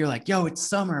 if you're like, yo, it's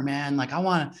summer, man, like I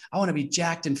want to be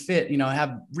jacked and fit,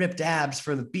 have ripped abs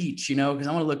for the beach, because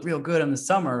I want to look real good in the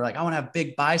summer. Like I want to have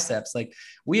big biceps. Like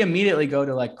we immediately go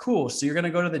to like, cool. So you're going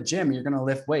to go to the gym, you're going to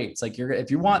lift weights. Like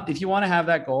if you want to have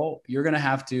that goal, you're going to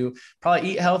have to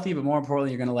probably eat healthy, but more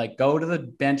importantly, you're going to like go to the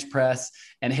bench press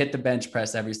and hit the bench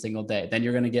press every single day. Then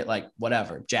you're going to get like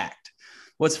whatever, jacked.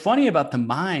 What's funny about the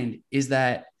mind is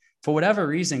that for whatever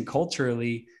reason,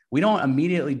 culturally, we don't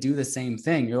immediately do the same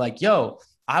thing. You're like, yo,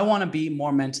 I want to be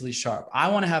more mentally sharp. I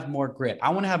want to have more grit.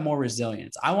 I want to have more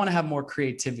resilience. I want to have more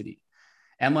creativity.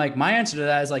 And like my answer to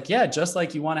that is like, yeah, just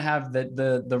like you want to have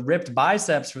the ripped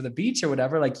biceps for the beach or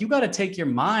whatever, like you got to take your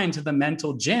mind to the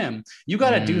mental gym. You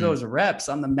got to do those reps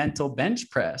on the mental bench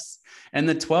press. And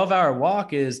the 12-hour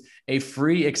walk is a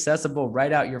free, accessible,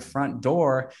 right out your front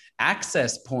door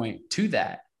access point to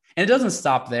that. And it doesn't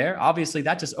stop there. Obviously,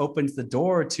 that just opens the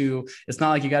door to, it's not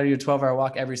like you got to do a 12-hour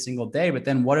walk every single day, but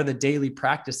then what are the daily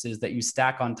practices that you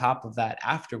stack on top of that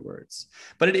afterwards?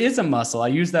 But it is a muscle. I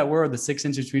use that word, the 6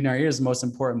 inches between our ears, the most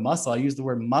important muscle. I use the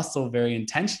word muscle very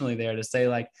intentionally there to say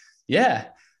like, yeah,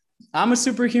 I'm a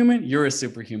superhuman, you're a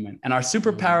superhuman. And our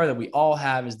superpower that we all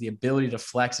have is the ability to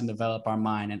flex and develop our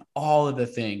mind, and all of the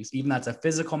things, even that's a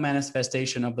physical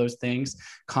manifestation of those things,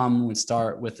 come and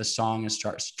start with a strong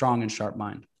and sharp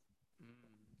mind.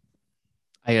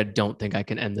 I don't think I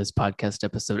can end this podcast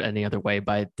episode any other way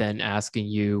by then asking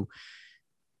you,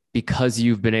 because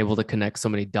you've been able to connect so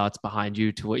many dots behind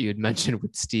you to what you had mentioned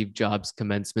with Steve Jobs'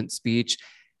 commencement speech.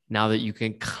 Now that you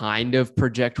can kind of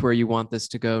project where you want this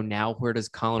to go, now where does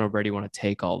Colin O'Brady want to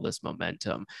take all this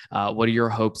momentum? What are your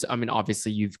hopes? I mean,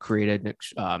 obviously you've created,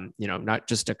 not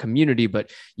just a community,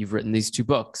 but you've written these 2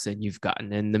 books and you've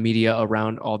gotten in the media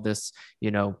around all this,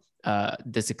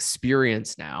 this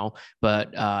experience now, but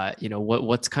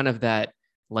what's kind of that,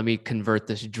 let me convert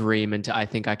this dream into I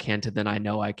think I can to then I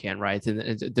know I can, right?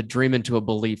 And the dream into a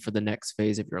belief for the next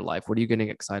phase of your life. What are you getting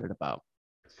excited about?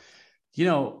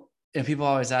 And people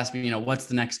always ask me, what's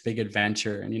the next big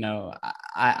adventure? And,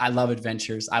 I love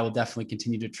adventures. I will definitely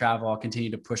continue to travel. I'll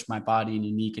continue to push my body in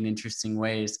unique and interesting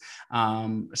ways.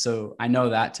 So I know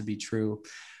that to be true.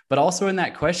 But also in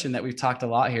that question that we've talked a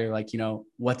lot here, like,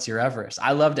 what's your Everest?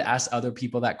 I love to ask other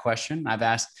people that question. I've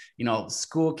asked,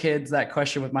 school kids that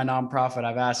question with my nonprofit.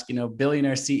 I've asked,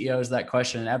 billionaire CEOs that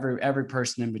question, and every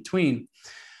person in between.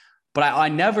 But I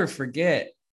never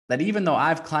forget that even though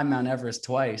I've climbed Mount Everest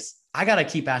twice, I got to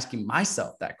keep asking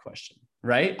myself that question,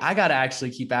 right? I got to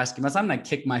actually keep asking myself. I'm going to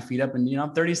kick my feet up and,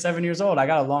 I'm 37 years old. I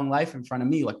got a long life in front of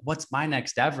me. Like, what's my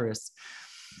next Everest?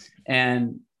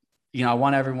 And I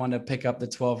want everyone to pick up the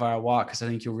 12-Hour Walk because I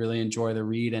think you'll really enjoy the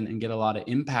read and get a lot of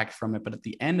impact from it. But at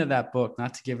the end of that book,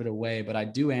 not to give it away, but I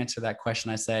do answer that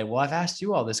question. I say, well, I've asked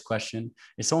you all this question.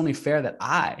 It's only fair that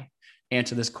I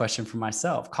answer this question for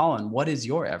myself. Colin, what is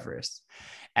your Everest?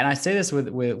 And I say this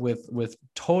with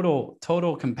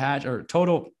total compassion or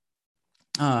total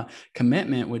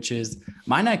commitment, which is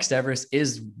my next Everest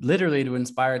is literally to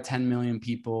inspire 10 million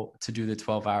people to do the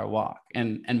 12-hour walk.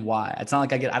 And why? It's not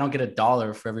like I don't get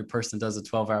 $1 for every person that does a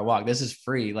 12-hour walk. This is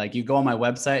free. Like, you go on my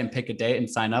website and pick a date and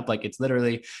sign up. Like, it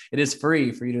is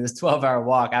free for you to do this 12-hour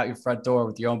walk out your front door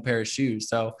with your own pair of shoes.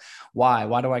 So why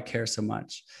do I care so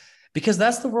much? Because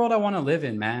that's the world I want to live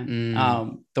in,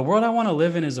 man. The world I want to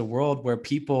live in is a world where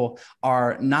people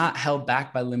are not held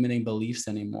back by limiting beliefs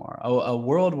anymore. A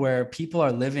world where people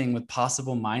are living with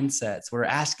possible mindsets, where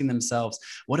asking themselves,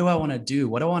 what do I want to do?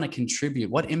 What do I want to contribute?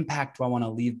 What impact do I want to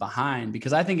leave behind?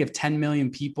 Because I think if 10 million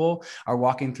people are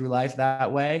walking through life that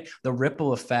way, the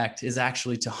ripple effect is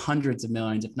actually to hundreds of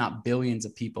millions, if not billions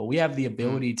of people. We have the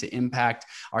ability to impact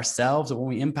ourselves. But when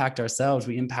we impact ourselves,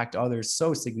 we impact others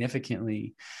so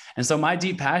significantly. And so my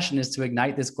deep passion is to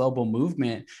ignite this global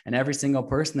movement, and every single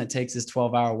person that takes this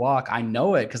 12-hour walk, I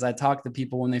know it because I talk to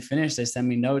people when they finish, they send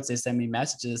me notes, they send me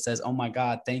messages that says, oh my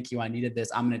God, thank you. I needed this.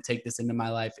 I'm going to take this into my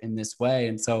life in this way.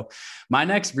 And so my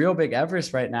next real big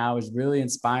Everest right now is really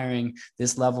inspiring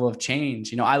this level of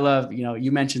change. I love,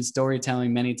 you mentioned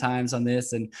storytelling many times on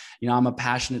this, and, I'm a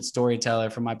passionate storyteller,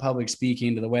 from my public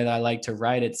speaking to the way that I like to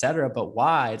write, et cetera. But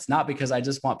why? It's not because I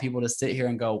just want people to sit here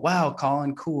and go, wow,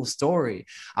 Colin, cool story.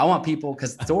 I want people,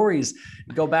 because stories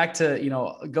go back to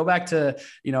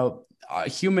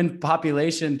human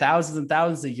population thousands and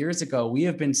thousands of years ago. We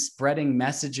have been spreading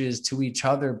messages to each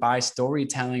other by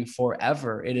storytelling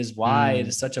forever. It is why it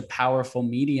is such a powerful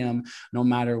medium, no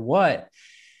matter what.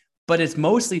 But it's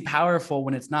mostly powerful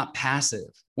when it's not passive,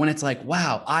 when it's like,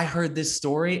 wow, I heard this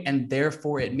story and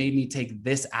therefore it made me take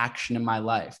this action in my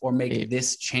life or make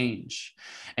this change.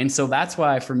 And so that's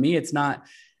why for me, it's not,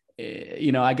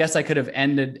 I guess I could have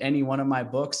ended any one of my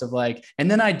books of like, and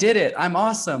then I did it. I'm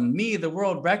awesome. Me, the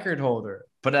world record holder.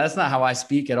 But that's not how I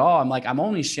speak at all. I'm like, I'm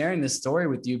only sharing this story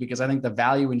with you because I think the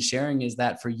value in sharing is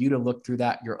that for you to look through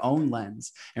that, your own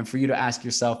lens, and for you to ask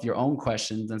yourself your own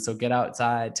questions. And so get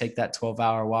outside, take that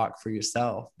 12-hour walk for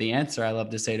yourself. The answer I love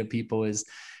to say to people is,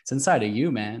 it's inside of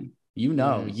you, man. You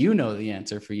know the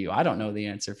answer for you. I don't know the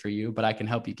answer for you, but I can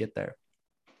help you get there.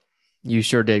 You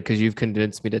sure did, because you've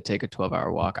convinced me to take a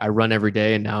 12-hour walk. I run every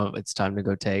day, and now it's time to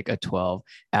go take a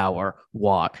 12-hour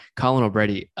walk. Colin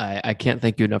O'Brady, I can't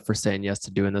thank you enough for saying yes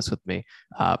to doing this with me,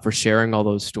 for sharing all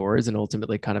those stories, and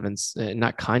ultimately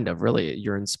really,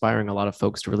 you're inspiring a lot of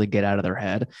folks to really get out of their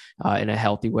head in a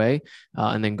healthy way,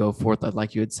 and then go forth,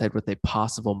 like you had said, with a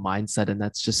possible mindset. And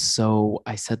that's just so,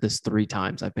 I said this 3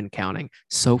 times, I've been counting,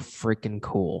 so freaking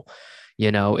cool.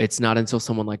 It's not until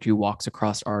someone like you walks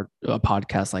across a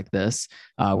podcast like this,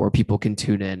 where people can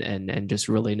tune in and just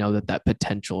really know that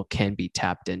potential can be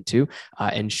tapped into,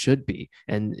 and should be.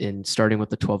 And starting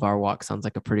with the 12-hour walk sounds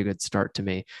like a pretty good start to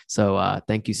me. So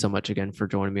thank you so much again for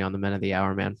joining me on the Men of the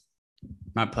Hour, man.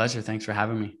 My pleasure. Thanks for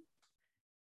having me.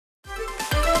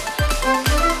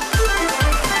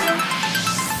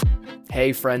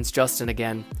 Hey friends, Justin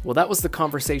again. Well, that was the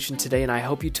conversation today, and I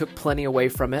hope you took plenty away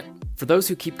from it. For those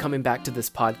who keep coming back to this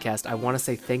podcast, I want to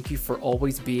say thank you for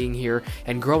always being here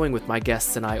and growing with my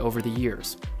guests and I over the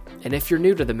years. And if you're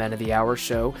new to the Men of the Hour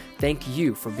show, thank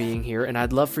you for being here, and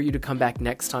I'd love for you to come back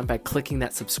next time by clicking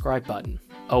that subscribe button.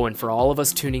 Oh, and for all of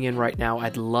us tuning in right now,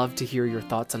 I'd love to hear your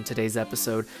thoughts on today's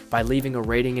episode by leaving a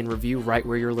rating and review right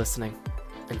where you're listening.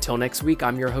 Until next week,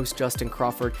 I'm your host, Justin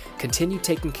Crawford. Continue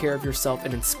taking care of yourself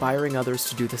and inspiring others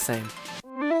to do the same.